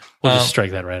 We'll just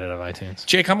strike that right out of iTunes.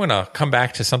 Jake, I'm going to come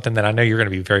back to something that I know you're going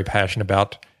to be very passionate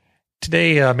about.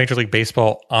 Today, Major League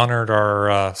Baseball honored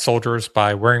our soldiers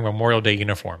by wearing Memorial Day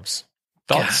uniforms.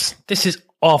 Thoughts? God, this is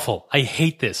awful. I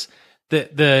hate this.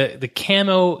 The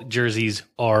camo jerseys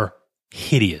are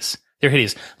hideous. They're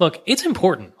hideous. Look, it's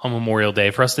important on Memorial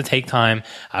Day for us to take time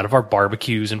out of our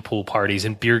barbecues and pool parties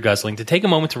and beer guzzling to take a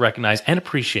moment to recognize and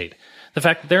appreciate the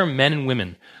fact that there are men and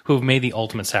women who have made the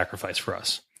ultimate sacrifice for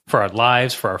us, for our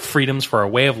lives, for our freedoms, for our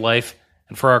way of life,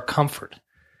 and for our comfort.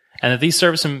 And that these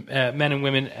service men and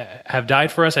women have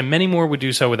died for us, and many more would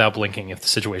do so without blinking if the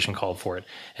situation called for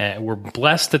it. We're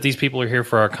blessed that these people are here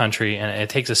for our country, and it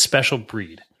takes a special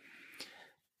breed.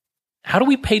 how do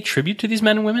we pay tribute to these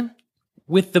men and women?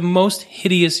 With the most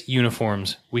hideous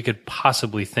uniforms we could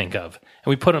possibly think of.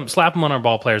 And we slap them on our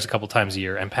ball players a couple times a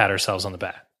year and pat ourselves on the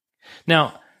back.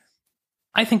 Now,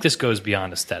 I think this goes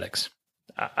beyond aesthetics.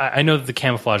 I know that the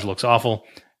camouflage looks awful.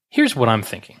 Here's what I'm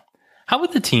thinking. How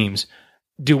about the teams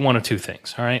do one of two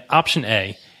things, all right? Option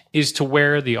A is to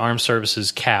wear the armed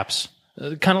services caps,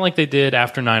 kind of like they did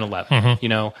after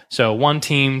 9/11. So one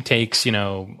team takes,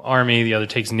 Army, the other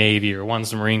takes Navy, or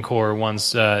one's the Marine Corps,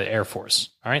 one's Air Force.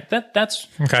 All right, that's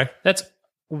okay. That's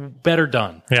better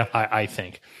done. Yeah, I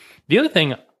think. The other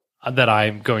thing that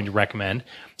I'm going to recommend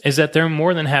is that they're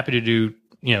more than happy to do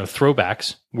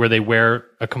throwbacks where they wear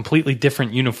a completely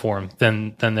different uniform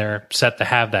than they're set to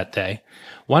have that day.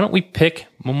 Why don't we pick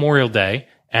Memorial Day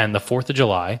and the 4th of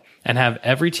July and have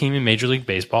every team in Major League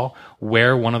Baseball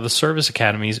wear one of the service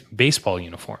academies' baseball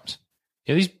uniforms?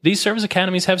 These service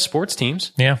academies have sports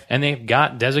teams, and they've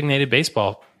got designated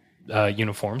baseball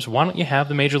uniforms. Why don't you have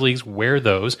the major leagues wear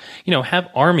those? Have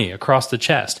Army across the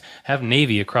chest, have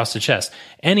Navy across the chest,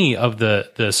 any of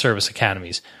the service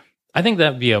academies. I think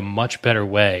that would be a much better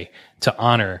way to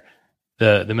honor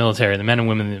the military, the men and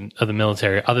women of the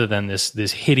military, other than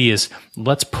this hideous,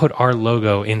 let's put our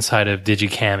logo inside of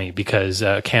Digicami because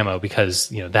camo, because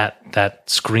that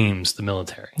screams the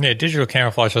military. Yeah, digital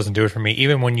camouflage doesn't do it for me.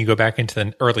 Even when you go back into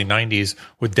the early 90s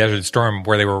with Desert Storm,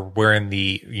 where they were wearing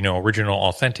the original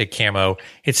authentic camo,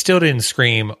 it still didn't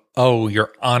scream, oh,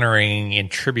 you're honoring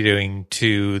and tributing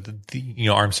to the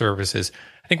armed services.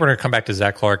 I think we're going to come back to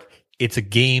Zach Clark. It's a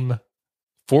game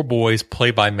for boys,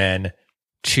 played by men.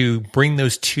 To bring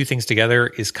those two things together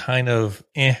is kind of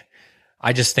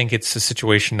I just think it's a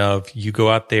situation of you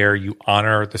go out there, you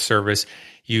honor the service,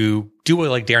 you do what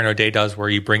like Darren O'Day does, where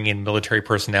you bring in military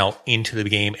personnel into the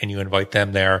game and you invite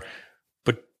them there,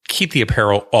 but keep the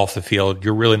apparel off the field.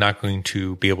 You're really not going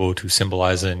to be able to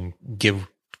symbolize and give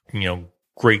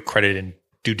great credit and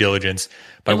due diligence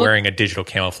by wearing a digital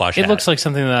camouflage hat. It looks like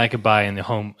something that I could buy in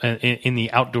the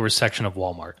outdoors section of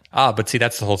Walmart. But see,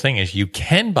 that's the whole thing, is you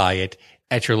can buy it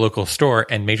at your local store,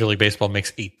 and Major League Baseball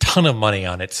makes a ton of money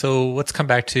on it. So let's come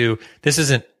back to, this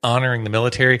isn't honoring the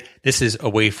military. This is a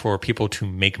way for people to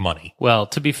make money. Well,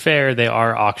 to be fair, they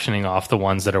are auctioning off the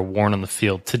ones that are worn on the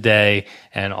field today,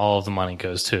 and all of the money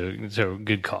goes to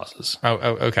good causes. Oh,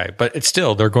 okay. But it's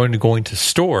still, they're going to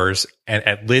stores and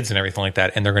at lids and everything like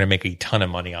that, and they're going to make a ton of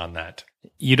money on that.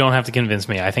 You don't have to convince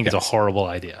me. I think it's a horrible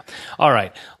idea. All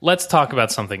right, let's talk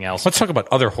about something else. Let's talk about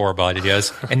other horrible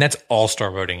ideas, and that's all-star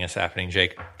voting is happening,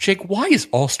 Jake. Jake, why is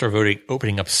all-star voting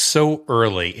opening up so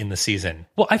early in the season?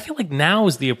 Well, I feel like now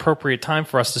is the appropriate time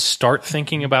for us to start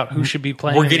thinking about who should be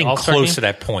playing. We're getting close game. To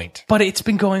that point. But it's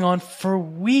been going on for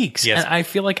weeks. Yes. And I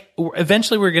feel like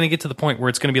eventually we're going to get to the point where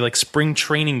it's going to be like spring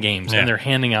training games, and they're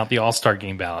handing out the all-star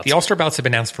game ballots. The all-star ballots have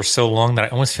been announced for so long that I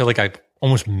almost feel like I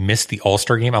almost missed the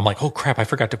All-Star game. I'm like, oh crap, I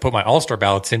forgot to put my All-Star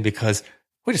ballots in because,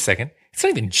 wait a second, it's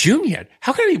not even June yet.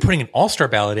 How can I be putting an All-Star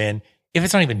ballot in if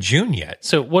it's not even June yet?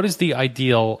 So what is the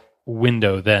ideal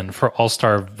window then for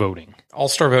All-Star voting?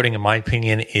 All-Star voting, in my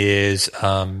opinion, is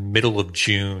middle of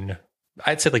June.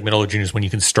 I'd say like middle of June is when you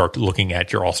can start looking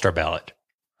at your All-Star ballot.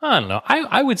 I don't know.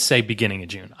 I would say beginning of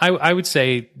June. I would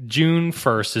say June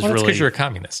 1st is really... because you're a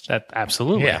communist.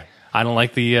 Absolutely. Yeah. I don't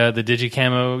like the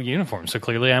Digicamo uniform, so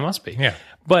clearly I must be. Yeah.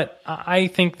 But I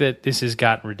think that this has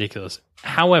gotten ridiculous.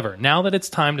 However, now that it's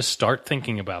time to start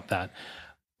thinking about that,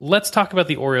 let's talk about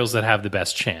the Orioles that have the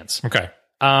best chance. Okay.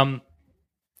 I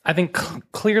think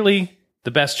clearly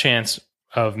the best chance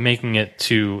of making it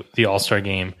to the All-Star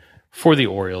game for the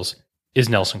Orioles is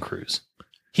Nelson Cruz.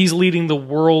 He's leading the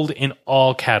world in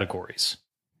all categories,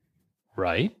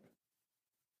 right?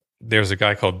 There's a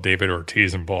guy called David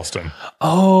Ortiz in Boston.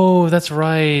 Oh, that's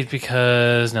right,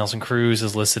 because Nelson Cruz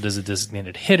is listed as a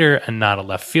designated hitter and not a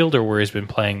left fielder, where he's been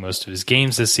playing most of his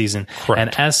games this season. Correct.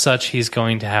 And as such, he's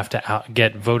going to have to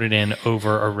get voted in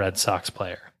over a Red Sox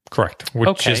player. Correct,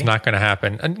 which is not going to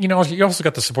happen. And, you also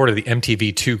got the support of the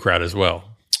MTV2 crowd as well.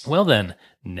 Well, then,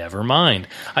 never mind.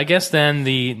 I guess then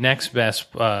the next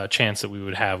best chance that we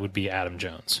would have would be Adam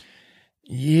Jones.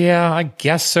 Yeah, I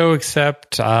guess so,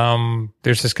 except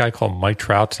there's this guy called Mike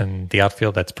Trout in the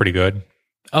outfield that's pretty good.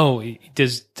 Oh,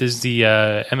 does the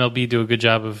MLB do a good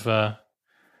job of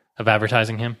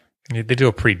advertising him? They do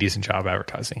a pretty decent job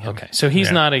advertising him. Okay, so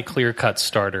he's not a clear-cut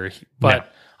starter,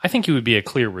 but I think he would be a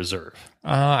clear reserve.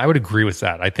 I would agree with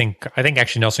that. I think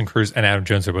actually Nelson Cruz and Adam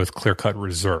Jones are both clear-cut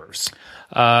reserves.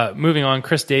 Moving on,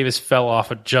 Chris Davis fell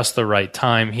off at just the right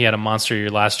time. He had a monster year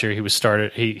last year. He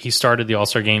started the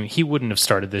All-Star game. He wouldn't have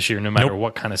started this year no matter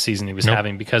what kind of season he was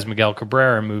having because Miguel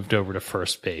Cabrera moved over to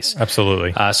first base.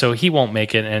 Absolutely. So he won't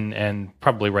make it, and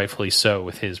probably rightfully so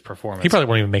with his performance. He probably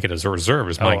won't even make it as a reserve,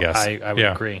 is my guess. I would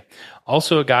agree.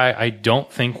 Also, a guy I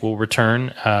don't think will return,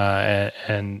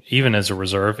 and even as a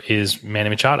reserve, is Manny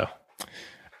Machado.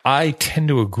 I tend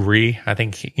to agree. I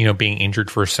think, being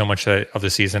injured for so much of the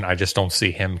season, I just don't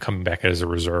see him coming back as a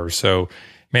reserve. So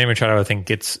Manny Machado, I think,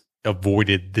 gets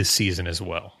avoided this season as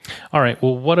well. All right.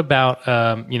 Well, what about,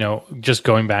 just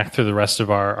going back through the rest of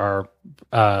our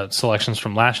selections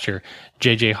from last year,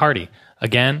 J.J. Hardy.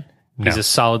 Again, he's a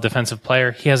solid defensive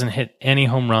player. He hasn't hit any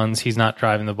home runs. He's not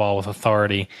driving the ball with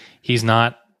authority. He's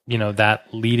not that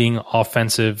leading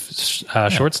offensive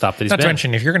shortstop that he's Not been. to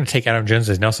mention, if you're going to take Adam Jones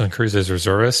as Nelson Cruz as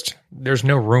reservist, there's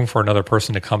no room for another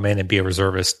person to come in and be a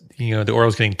reservist. The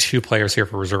Orioles getting 2 players here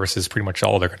for reservists is pretty much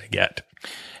all they're going to get.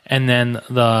 And then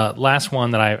the last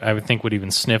one that I would think would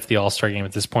even sniff the All-Star game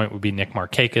at this point would be Nick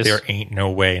Markakis. There ain't no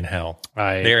way in hell.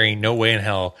 There ain't no way in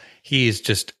hell. He is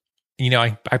just,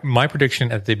 my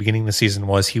prediction at the beginning of the season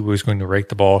was he was going to rake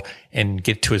the ball and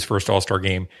get to his first All-Star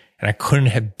game. And I couldn't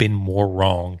have been more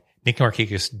wrong. Nick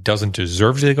Markakis doesn't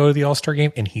deserve to go to the All-Star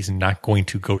game, and he's not going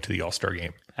to go to the All-Star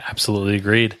game. Absolutely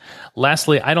agreed.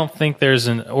 Lastly, I don't think there's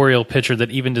an Oriole pitcher that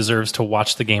even deserves to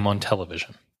watch the game on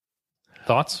television.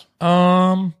 Thoughts?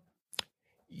 I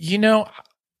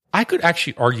could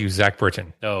actually argue Zach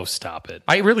Britton. Oh, stop it.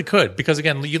 I really could, because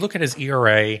again, you look at his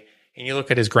ERA and you look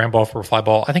at his ground ball for fly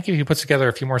ball. I think if he puts together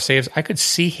a few more saves, I could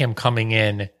see him coming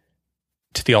in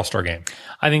to the All-Star game.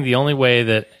 I think the only way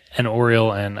that an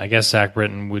Oriole, and I guess Zach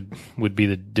Britton would be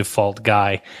the default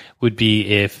guy, would be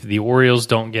if the Orioles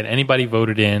don't get anybody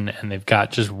voted in and they've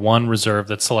got just one reserve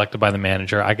that's selected by the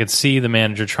manager. I could see the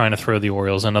manager trying to throw the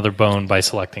Orioles another bone by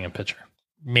selecting a pitcher.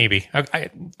 Maybe.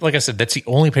 Like I said, that's the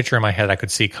only pitcher in my head I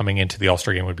could see coming into the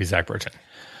All-Star game would be Zach Britton.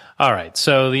 All right,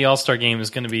 so the All-Star game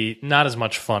is going to be not as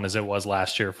much fun as it was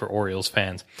last year for Orioles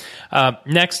fans.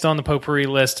 Next on the potpourri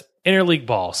list, interleague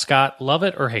ball. Scott, love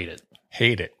it or hate it?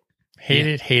 Hate it. Hate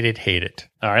it.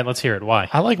 All right, let's hear it. Why?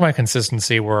 I like my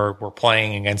consistency where we're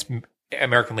playing against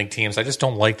American League teams. I just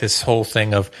don't like this whole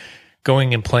thing of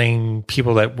going and playing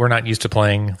people that we're not used to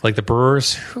playing, like the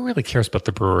Brewers. Who really cares about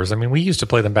the Brewers? I mean, we used to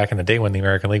play them back in the day when the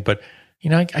American League, but,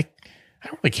 I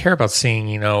don't really care about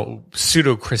seeing,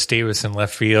 pseudo Chris Davis in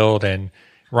left field and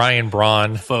Ryan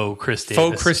Braun. Faux Chris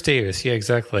Davis. Yeah,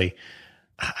 exactly.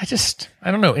 I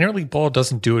don't know. Interleague ball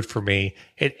doesn't do it for me.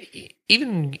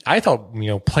 I thought,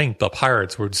 playing the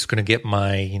Pirates was just going to get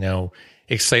my,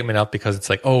 excitement up because it's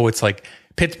like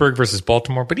Pittsburgh versus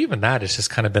Baltimore. But even that has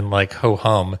just kind of been like ho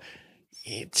hum.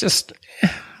 I just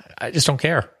don't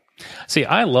care. See,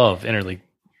 I love interleague.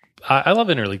 I love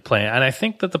interleague play. And I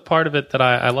think that the part of it that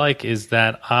I like is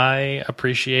that I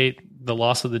appreciate the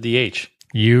loss of the DH.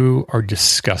 You are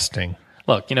disgusting.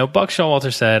 Look, Buck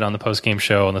Showalter said on the postgame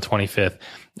show on the 25th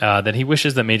that he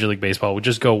wishes that Major League Baseball would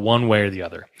just go one way or the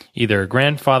other, either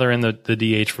grandfather in the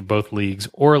DH for both leagues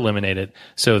or eliminate it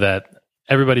so that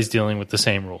everybody's dealing with the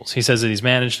same rules. He says that he's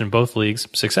managed in both leagues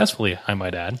successfully, I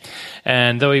might add.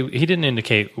 And though he didn't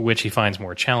indicate which he finds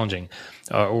more challenging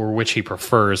or which he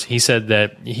prefers, he said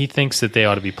that he thinks that they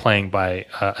ought to be playing by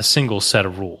a single set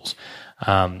of rules.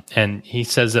 And he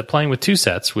says that playing with 2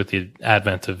 sets with the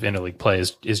advent of interleague play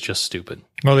is just stupid.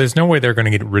 Well, there's no way they're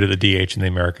going to get rid of the DH in the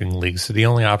American League. So the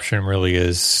only option really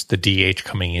is the DH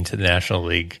coming into the National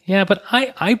League. Yeah, but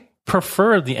I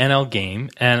prefer the NL game,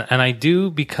 and I do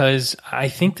because I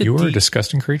think that you're a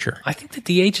disgusting creature. I think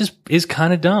the DH is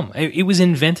kind of dumb. It was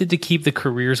invented to keep the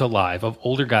careers alive of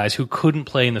older guys who couldn't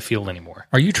play in the field anymore.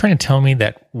 Are you trying to tell me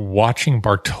that watching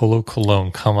Bartolo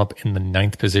Colon come up in the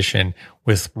 9th position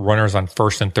with runners on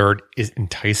first and third is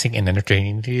enticing and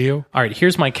entertaining to you? All right,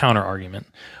 here's my counter argument.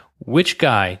 Which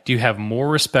guy do you have more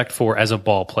respect for as a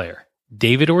ball player?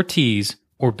 David Ortiz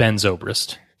or Ben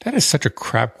Zobrist? That is such a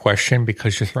crap question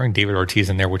because you're throwing David Ortiz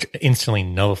in there, which instantly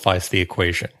nullifies the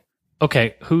equation.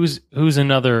 Okay, who's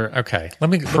another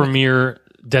premier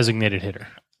designated hitter?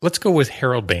 Let's go with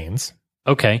Harold Baines.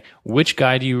 Okay, which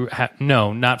guy do you have?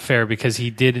 No, not fair because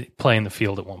he did play in the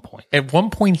field at one point. At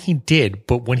one point he did,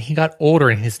 but when he got older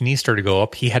and his knees started to go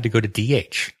up, he had to go to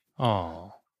DH.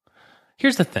 Oh.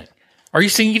 Here's the thing. Are you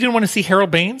saying you didn't want to see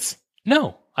Harold Baines?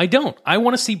 No. I don't. I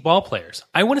want to see ball players.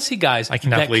 I want to see guys that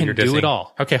can do it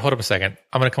all. Okay, hold up a second.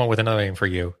 I'm going to come up with another name for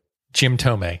you. Jim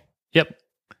Thome. Yep.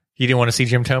 You didn't want to see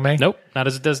Jim Thome? Nope, not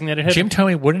as a designated hitter. Jim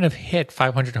Thome wouldn't have hit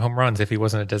 500 home runs if he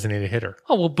wasn't a designated hitter.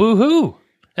 Oh, well, boo-hoo.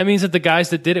 That means that the guys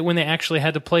that did it when they actually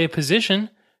had to play a position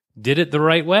did it the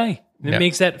right way. It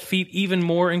makes that feat even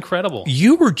more incredible.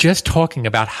 You were just talking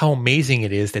about how amazing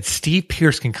it is that Steve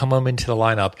Pearce can come up into the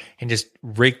lineup and just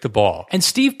rake the ball. And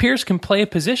Steve Pearce can play a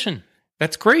position.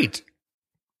 That's great.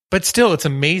 But still, it's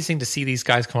amazing to see these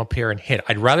guys come up here and hit.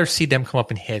 I'd rather see them come up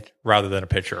and hit rather than a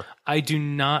pitcher. I do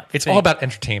not It's all about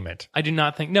entertainment. I do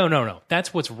not think... No.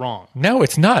 That's what's wrong. No,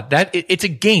 it's not. It's a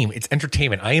game. It's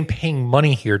entertainment. I am paying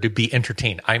money here to be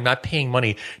entertained. I'm not paying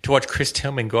money to watch Chris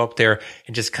Tillman go up there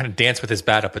and just kind of dance with his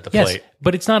bat up at the plate.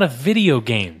 But it's not a video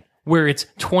game where it's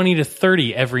 20 to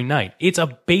 30 every night. It's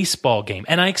a baseball game.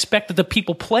 And I expect that the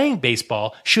people playing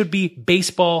baseball should be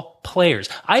baseball players.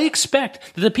 I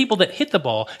expect that the people that hit the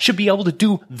ball should be able to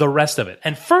do the rest of it.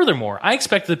 And furthermore, I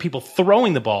expect that the people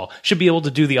throwing the ball should be able to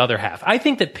do the other half. I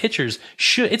think that pitchers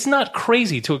should... It's not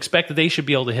crazy to expect that they should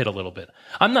be able to hit a little bit.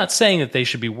 I'm not saying that they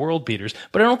should be world beaters,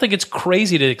 but I don't think it's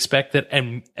crazy to expect that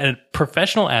a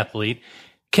professional athlete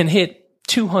can hit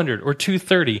 200 or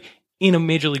 230 in a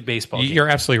Major League Baseball game. You're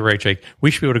absolutely right, Jake.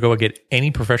 We should be able to go and get any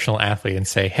professional athlete and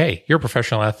say, hey, you're a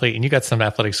professional athlete and you got some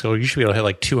athletic skill. You should be able to hit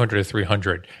like 200 to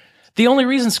 300. The only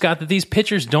reason, Scott, that these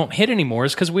pitchers don't hit anymore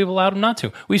is because we've allowed them not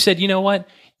to. We've said, you know what?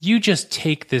 You just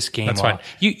take this game off. Fine.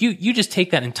 You just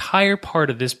take that entire part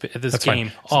of this game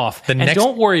fine. off and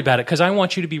don't worry about it because I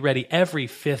want you to be ready every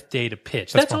fifth day to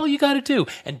pitch. That's all you got to do.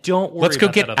 And don't worry Let's go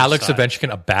about get that other Alex side.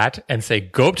 Ovechkin a bat and say,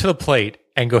 go up to the plate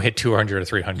and go hit 200 or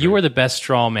 300. You are the best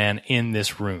straw man in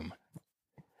this room.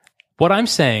 What I'm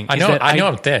saying is that I know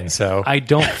I'm thin, so I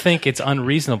don't think it's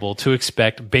unreasonable to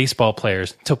expect baseball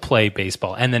players to play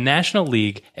baseball. And the National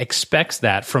League expects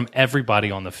that from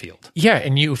everybody on the field. yeah.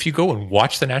 And if you go and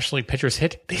watch the National League pitchers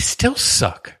hit, they still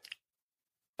suck.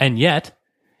 And yet,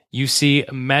 you see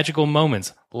magical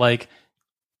moments like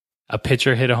a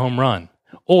pitcher hit a home run.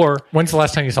 Or When's the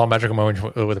last time you saw a magical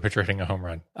moment with a pitcher hitting a home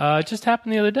run? it just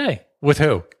happened the other day. With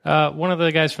who? One of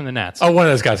the guys from the Nats. Oh, one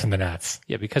of those guys from the Nats.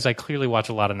 Yeah, because I clearly watch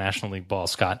a lot of National League ball,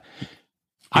 Scott.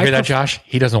 You hear that, Josh?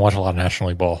 He doesn't watch a lot of National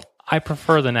League ball. I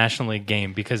prefer the National League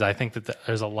game because I think that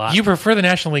there's a lot. You prefer the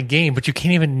National League game, but you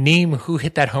can't even name who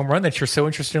hit that home run that you're so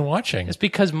interested in watching. It's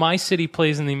because my city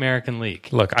plays in the American League.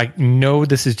 Look, I know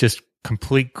this is just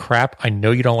complete crap. I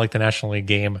know you don't like the National League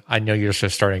game. I know you're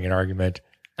just starting an argument.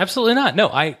 Absolutely not. No,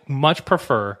 I much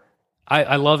prefer.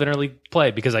 I love interleague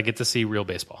play because I get to see real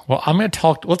baseball. Well, I'm going to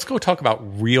talk. Let's go talk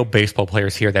about real baseball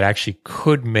players here that actually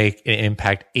could make an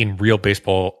impact in real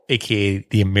baseball, aka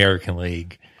the American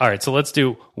League. All right, so let's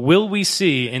do. Will we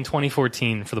see in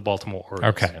 2014 for the Baltimore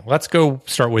Orioles? Okay, let's go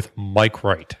start with Mike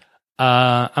Wright.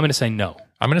 I'm going to say no.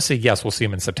 I'm going to say yes. We'll see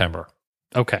him in September.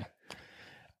 Okay,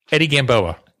 Eddie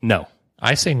Gamboa. no.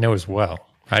 I say no as well.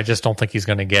 I just don't think he's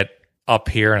going to get up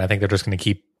here, and I think they're just going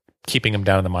to keeping him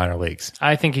down in the minor leagues.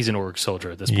 I think he's an org soldier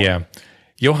at this point. Yeah.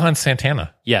 Johan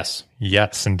Santana. Yes.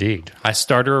 Yes, indeed. A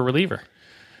starter or reliever?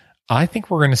 I think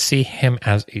we're going to see him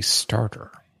as a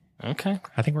starter. Okay.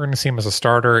 I think we're going to see him as a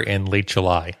starter in late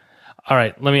July. All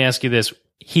right, let me ask you this.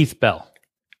 Heath Bell.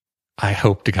 I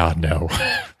hope to God no.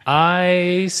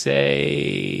 I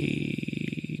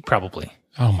say probably.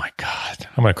 Oh my God.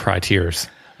 I'm going to cry tears.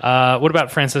 What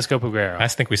about Francisco Peguero? I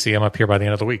think we see him up here by the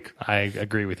end of the week. I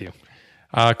agree with you.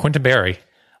 Quinton Berry.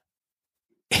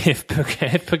 If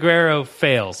Peguero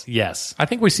fails, yes. I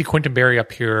think we see Quinton Berry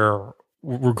up here,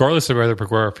 regardless of whether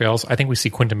Peguero fails. I think we see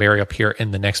Quinton Berry up here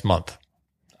in the next month.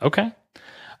 Okay.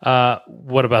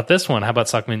 What about this one? How about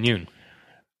Suckman Yoon?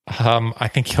 I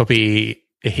think he'll be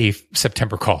a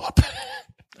September call-up.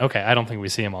 Okay, I don't think we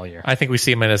see him all year. I think we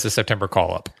see him as a September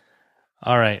call-up.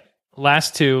 All right,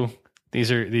 last two.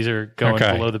 These are going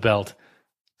below the belt.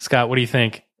 Scott, what do you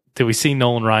think? Do we see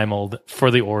Nolan Reimold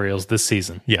for the Orioles this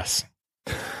season? Yes.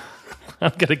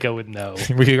 I'm going to go with no.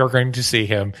 We are going to see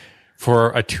him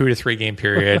for a 2 to 3 game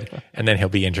period, and then he'll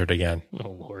be injured again. Oh,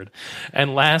 Lord.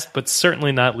 And last, but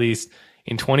certainly not least,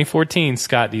 in 2014,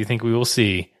 Scott, do you think we will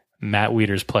see Matt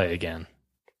Wieters play again?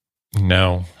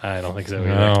 No. I don't think so either.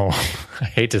 No. I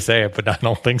hate to say it, but I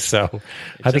don't think so.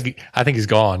 I think he's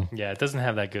gone. Yeah, it doesn't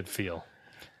have that good feel.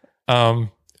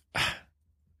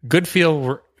 Good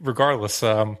feel regardless.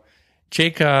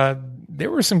 Jake, there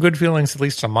were some good feelings, at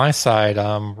least on my side,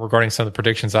 regarding some of the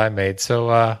predictions I made.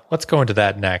 So let's go into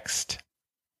that next.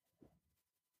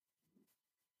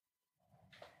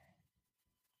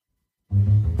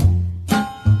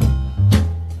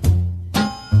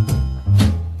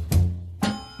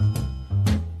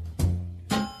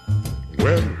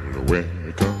 Well, when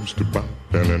it comes to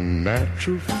bopping and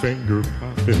natural finger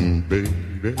popping,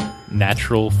 baby.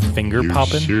 Natural finger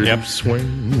popping? Sure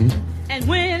swing. And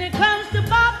when it comes to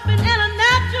bopping and a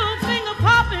natural finger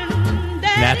popping,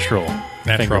 daddy, Natural.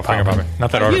 Natural finger popping.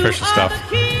 Not that artificial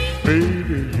stuff.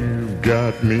 Baby, you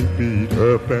got me beat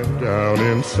up and down,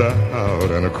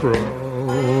 inside and across.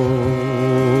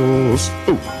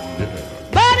 Ooh, yeah.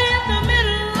 But in the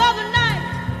middle of the night,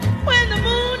 when the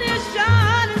moon is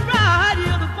shining bright,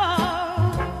 you're the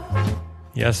boss.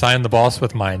 Yes, I am the boss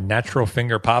with my natural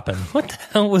finger popping. What the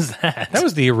hell was that? That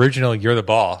was the original You're the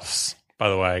Boss, by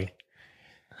the way.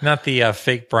 Not the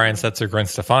fake Brian Setzer Gwen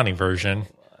Stefani version,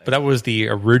 but that was the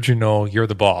original You're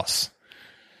the Boss.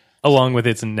 Along with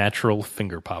its natural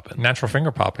finger popping. Natural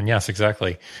finger popping, yes,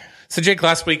 exactly. So, Jake,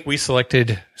 last week we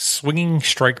selected swinging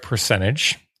strike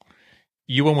percentage.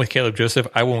 You went with Caleb Joseph.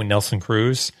 I went with Nelson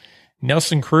Cruz.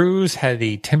 Nelson Cruz had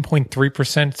a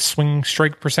 10.3% swinging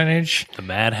strike percentage. The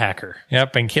Mad Hacker.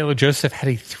 Yep, and Caleb Joseph had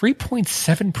a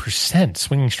 3.7%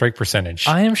 swinging strike percentage.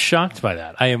 I am shocked by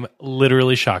that. I am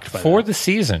literally shocked by that. For the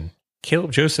season,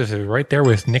 Caleb Joseph is right there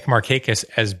with Nick Markakis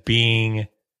as being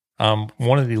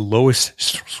one of the lowest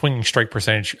swinging strike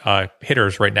percentage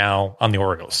hitters right now on the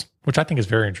Orioles, which I think is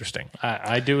very interesting.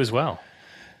 I do as well.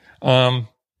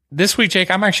 This week,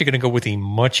 Jake, I'm actually going to go with a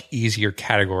much easier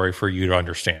category for you to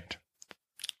understand.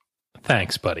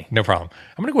 Thanks, buddy. No problem.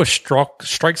 I'm going to go with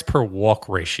strikes per walk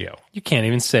ratio. You can't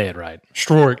even say it right.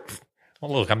 Strike.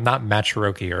 Well, look, I'm not Matt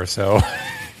Cherokee here, so.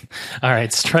 All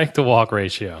right, strike to walk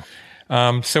ratio.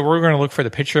 So we're going to look for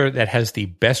the pitcher that has the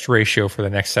best ratio for the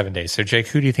next 7 days. So, Jake,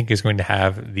 who do you think is going to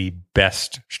have the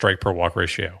best strike per walk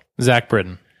ratio? Zach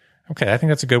Britton. Okay, I think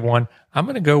that's a good one. I'm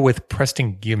going to go with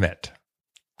Preston Guillemette.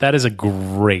 That is a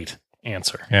great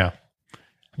answer. Yeah.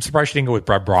 I'm surprised you didn't go with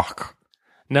Brad Brock.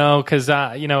 No, because,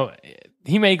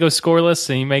 he may go scoreless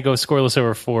and he may go scoreless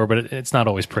over 4, but it's not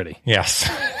always pretty. Yes.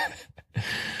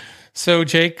 So,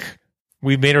 Jake,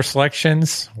 we've made our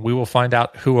selections. We will find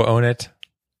out who will own it.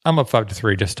 I'm up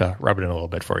 5-3 just to rub it in a little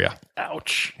bit for you.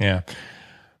 Ouch. Yeah.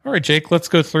 All right, Jake, let's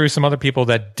go through some other people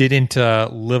that didn't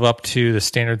live up to the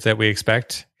standards that we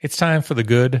expect. It's time for the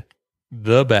good,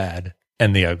 the bad,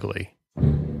 and the ugly.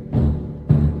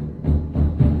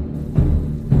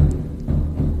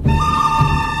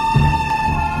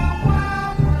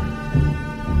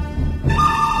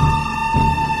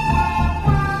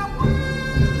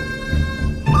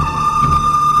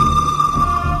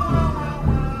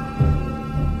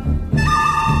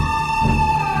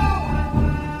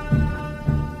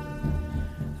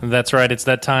 That's right. It's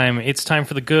that time. It's time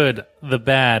for the good, the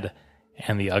bad,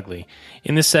 and the ugly.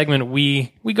 In this segment,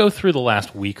 we go through the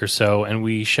last week or so, and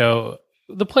we show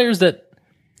the players that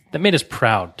made us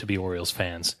proud to be Orioles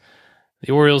fans.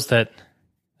 The Orioles that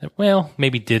well,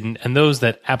 maybe didn't, and those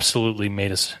that absolutely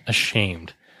made us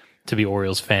ashamed to be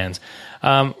Orioles fans.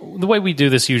 The way we do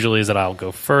this usually is that I'll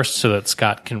go first so that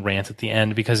Scott can rant at the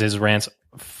end because his rants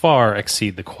far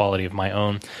exceed the quality of my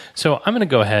own. So I'm going to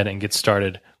go ahead and get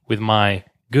started with my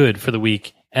good for the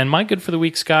week. And my good for the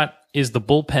week, Scott, is the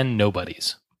bullpen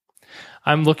nobodies.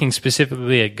 I'm looking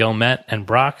specifically at Guillemette and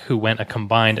Brock, who went a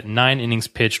combined 9 innings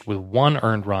pitched with 1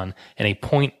 earned run and a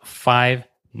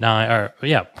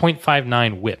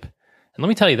 .59 whip. And let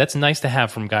me tell you, that's nice to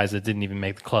have from guys that didn't even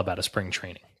make the club out of spring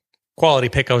training. Quality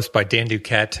pickups by Dan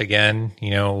Duquette again,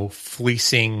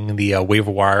 fleecing the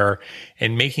waiver wire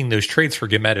and making those trades for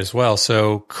Guillemette as well.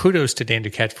 So kudos to Dan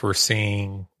Duquette for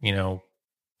seeing,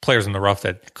 players in the rough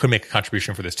that could make a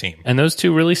contribution for this team. And those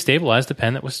two really stabilized a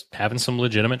pen that was having some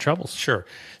legitimate troubles. Sure.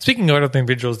 Speaking of other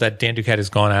individuals that Dan Duquette has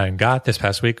gone out and got this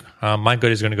past week, my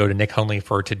good is going to go to Nick Hundley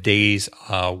for today's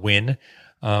win.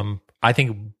 I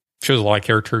think shows a lot of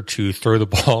character to throw the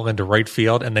ball into right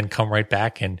field and then come right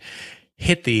back and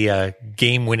hit the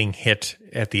game-winning hit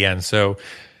at the end. So,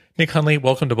 Nick Hundley,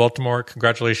 welcome to Baltimore.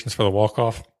 Congratulations for the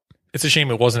walk-off. It's a shame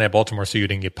it wasn't at Baltimore, so you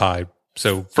didn't get pied.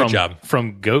 So, good job.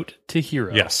 From GOAT to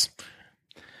hero. Yes.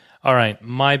 All right,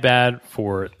 my bad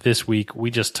for this week.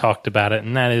 We just talked about it,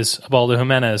 and that is Ubaldo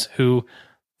Jimenez, who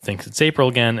thinks it's April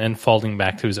again and falling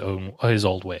back to his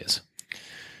old ways.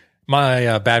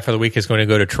 My bad for the week is going to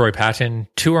go to Troy Patton.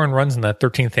 2 earned runs in that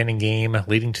 13th inning game,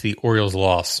 leading to the Orioles'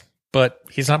 loss. But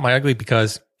he's not my ugly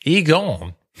because he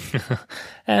gone.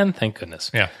 And thank goodness.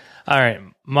 Yeah. All right,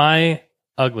 my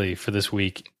ugly for this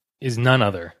week is none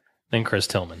other than Chris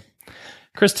Tillman.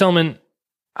 Chris Tillman,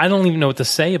 I don't even know what to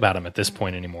say about him at this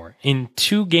point anymore. In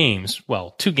 2 games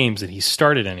that he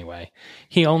started anyway,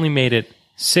 he only made it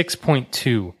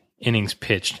 6.2 innings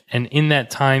pitched. And in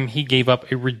that time, he gave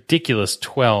up a ridiculous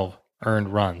 12 earned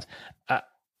runs.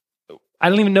 I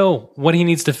don't even know what he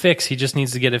needs to fix. He just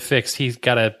needs to get it fixed. He's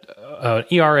got a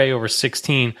ERA over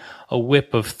 16, a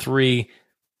whip of 3.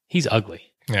 He's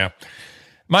ugly. Yeah.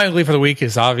 My ugly for the week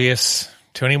is obvious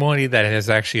to anyone that has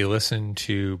actually listened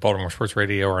to Baltimore Sports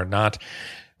Radio or not.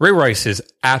 Ray Rice is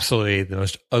absolutely the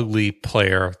most ugly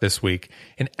player this week.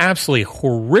 An absolutely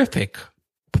horrific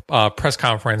press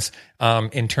conference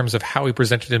in terms of how he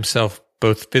presented himself,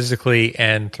 both physically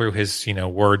and through his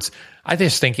words. I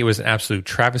just think it was an absolute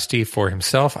travesty for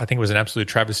himself. I think it was an absolute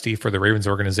travesty for the Ravens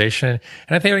organization.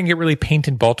 And I think I can get really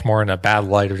painted Baltimore in a bad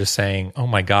light of just saying, oh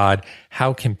my God,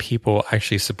 how can people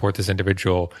actually support this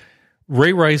individual?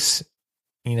 Ray Rice,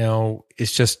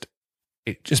 is just,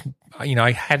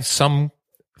 I had some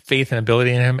faith and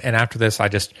ability in him. And after this,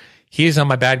 he is on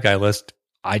my bad guy list.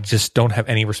 I just don't have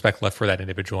any respect left for that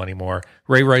individual anymore.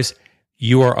 Ray Rice,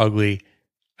 you are ugly.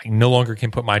 I no longer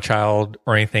can put my child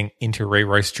or anything into Ray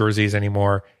Rice jerseys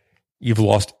anymore. You've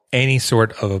lost any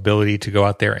sort of ability to go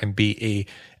out there and be a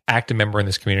active member in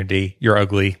this community. You're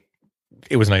ugly.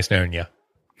 It was nice knowing you.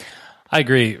 I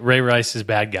agree. Ray Rice is a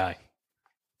bad guy.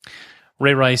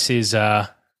 Ray Rice is,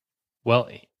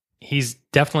 he's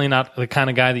definitely not the kind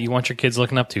of guy that you want your kids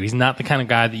looking up to. He's not the kind of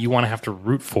guy that you want to have to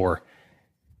root for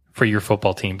your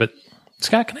football team. But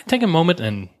Scott, can I take a moment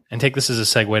and take this as a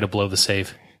segue to blow the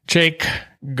save? Jake,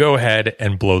 go ahead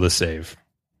and blow the save.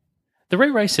 The Ray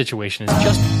Rice situation is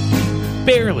just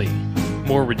barely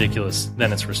more ridiculous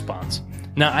than its response.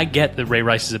 Now, I get that Ray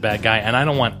Rice is a bad guy, and I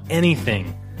don't want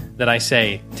anything that I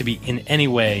say to be in any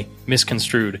way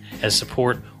misconstrued as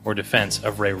support or defense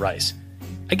of Ray Rice.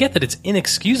 I get that it's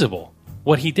inexcusable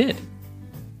what he did.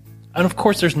 And of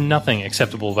course, there's nothing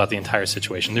acceptable about the entire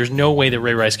situation. There's no way that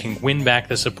Ray Rice can win back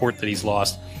the support that he's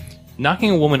lost. Knocking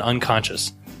a woman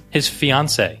unconscious, his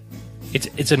fiancée,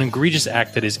 it's an egregious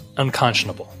act that is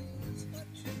unconscionable.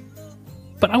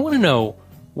 But I want to know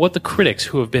what the critics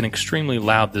who have been extremely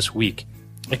loud this week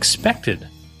expected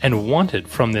and wanted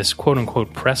from this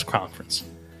quote-unquote press conference.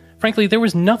 Frankly, there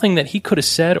was nothing that he could have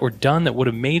said or done that would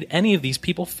have made any of these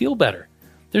people feel better.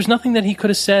 There's nothing that he could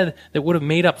have said that would have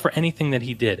made up for anything that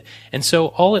he did. And so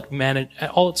all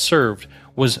it served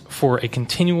was for a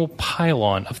continual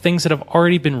pile-on of things that have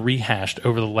already been rehashed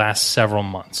over the last several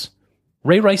months.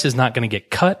 Ray Rice is not going to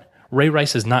get cut. Ray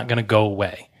Rice is not going to go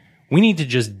away. We need to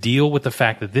just deal with the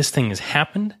fact that this thing has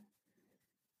happened,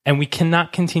 and we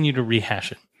cannot continue to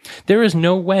rehash it. There is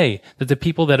no way that the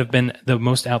people that have been the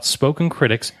most outspoken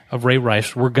critics of Ray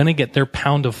Rice were going to get their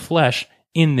pound of flesh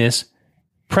in this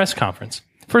press conference.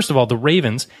 First of all, the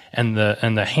Ravens and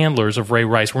the handlers of Ray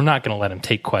Rice were not going to let him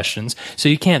take questions, so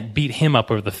you can't beat him up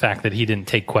over the fact that he didn't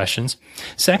take questions.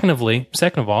 Second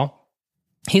of all,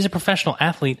 he's a professional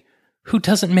athlete who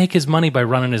doesn't make his money by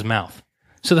running his mouth.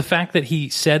 So the fact that he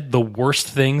said the worst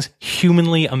things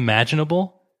humanly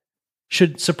imaginable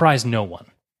should surprise no one.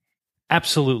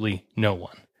 Absolutely no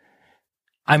one.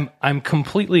 I'm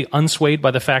completely unswayed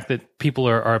by the fact that people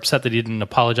are upset that he didn't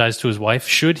apologize to his wife.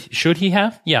 Should he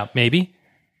have? Yeah, maybe.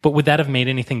 But would that have made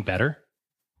anything better?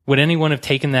 Would anyone have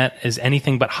taken that as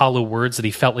anything but hollow words that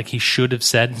he felt like he should have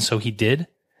said, and so he did?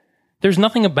 There's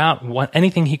nothing about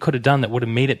anything he could have done that would have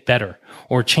made it better,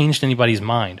 or changed anybody's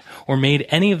mind, or made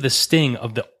any of the sting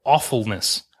of the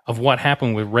awfulness of what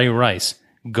happened with Ray Rice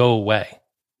go away.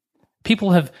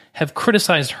 People have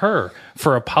criticized her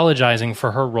for apologizing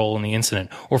for her role in the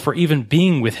incident, or for even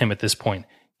being with him at this point.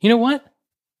 You know what?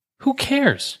 Who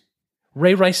cares?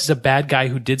 Ray Rice is a bad guy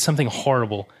who did something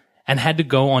horrible and had to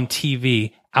go on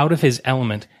TV out of his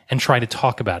element and try to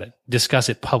talk about it, discuss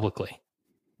it publicly.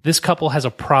 This couple has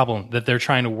a problem that they're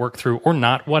trying to work through, or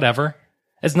not, whatever.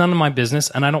 It's none of my business,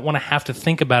 and I don't want to have to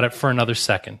think about it for another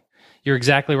second. You're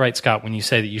exactly right, Scott, when you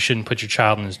say that you shouldn't put your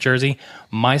child in his jersey.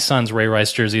 My son's Ray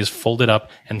Rice jersey is folded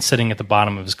up and sitting at the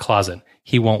bottom of his closet.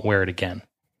 He won't wear it again.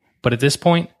 But at this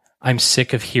point, I'm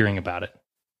sick of hearing about it.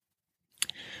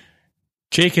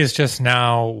 Jake has just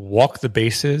now walked the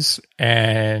bases,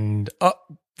 and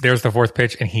there's the fourth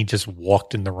pitch, and he just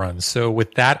walked in the run. So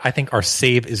with that, I think our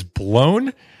save is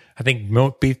blown. I think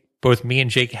both me and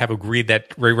Jake have agreed that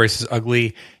Ray Rice is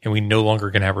ugly, and we no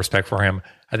longer going to have respect for him.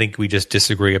 I think we just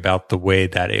disagree about the way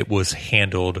that it was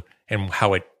handled and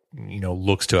how it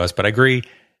looks to us. But I agree,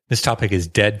 this topic is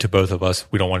dead to both of us.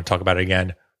 We don't want to talk about it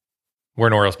again. We're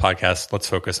an Orioles podcast. Let's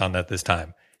focus on that this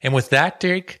time. And with that,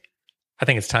 Jake, I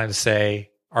think it's time to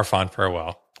say our fond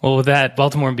farewell. Well, with that,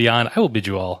 Baltimore and beyond, I will bid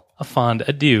you all a fond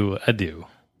adieu.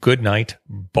 Good night,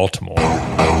 Baltimore.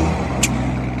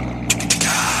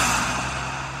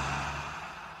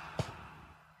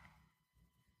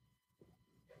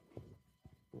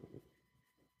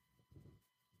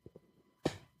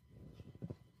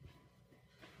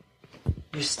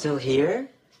 You're still here?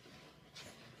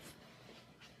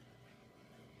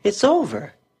 It's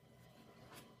over.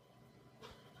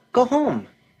 Go home.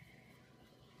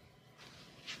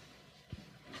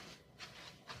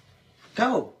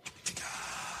 Go.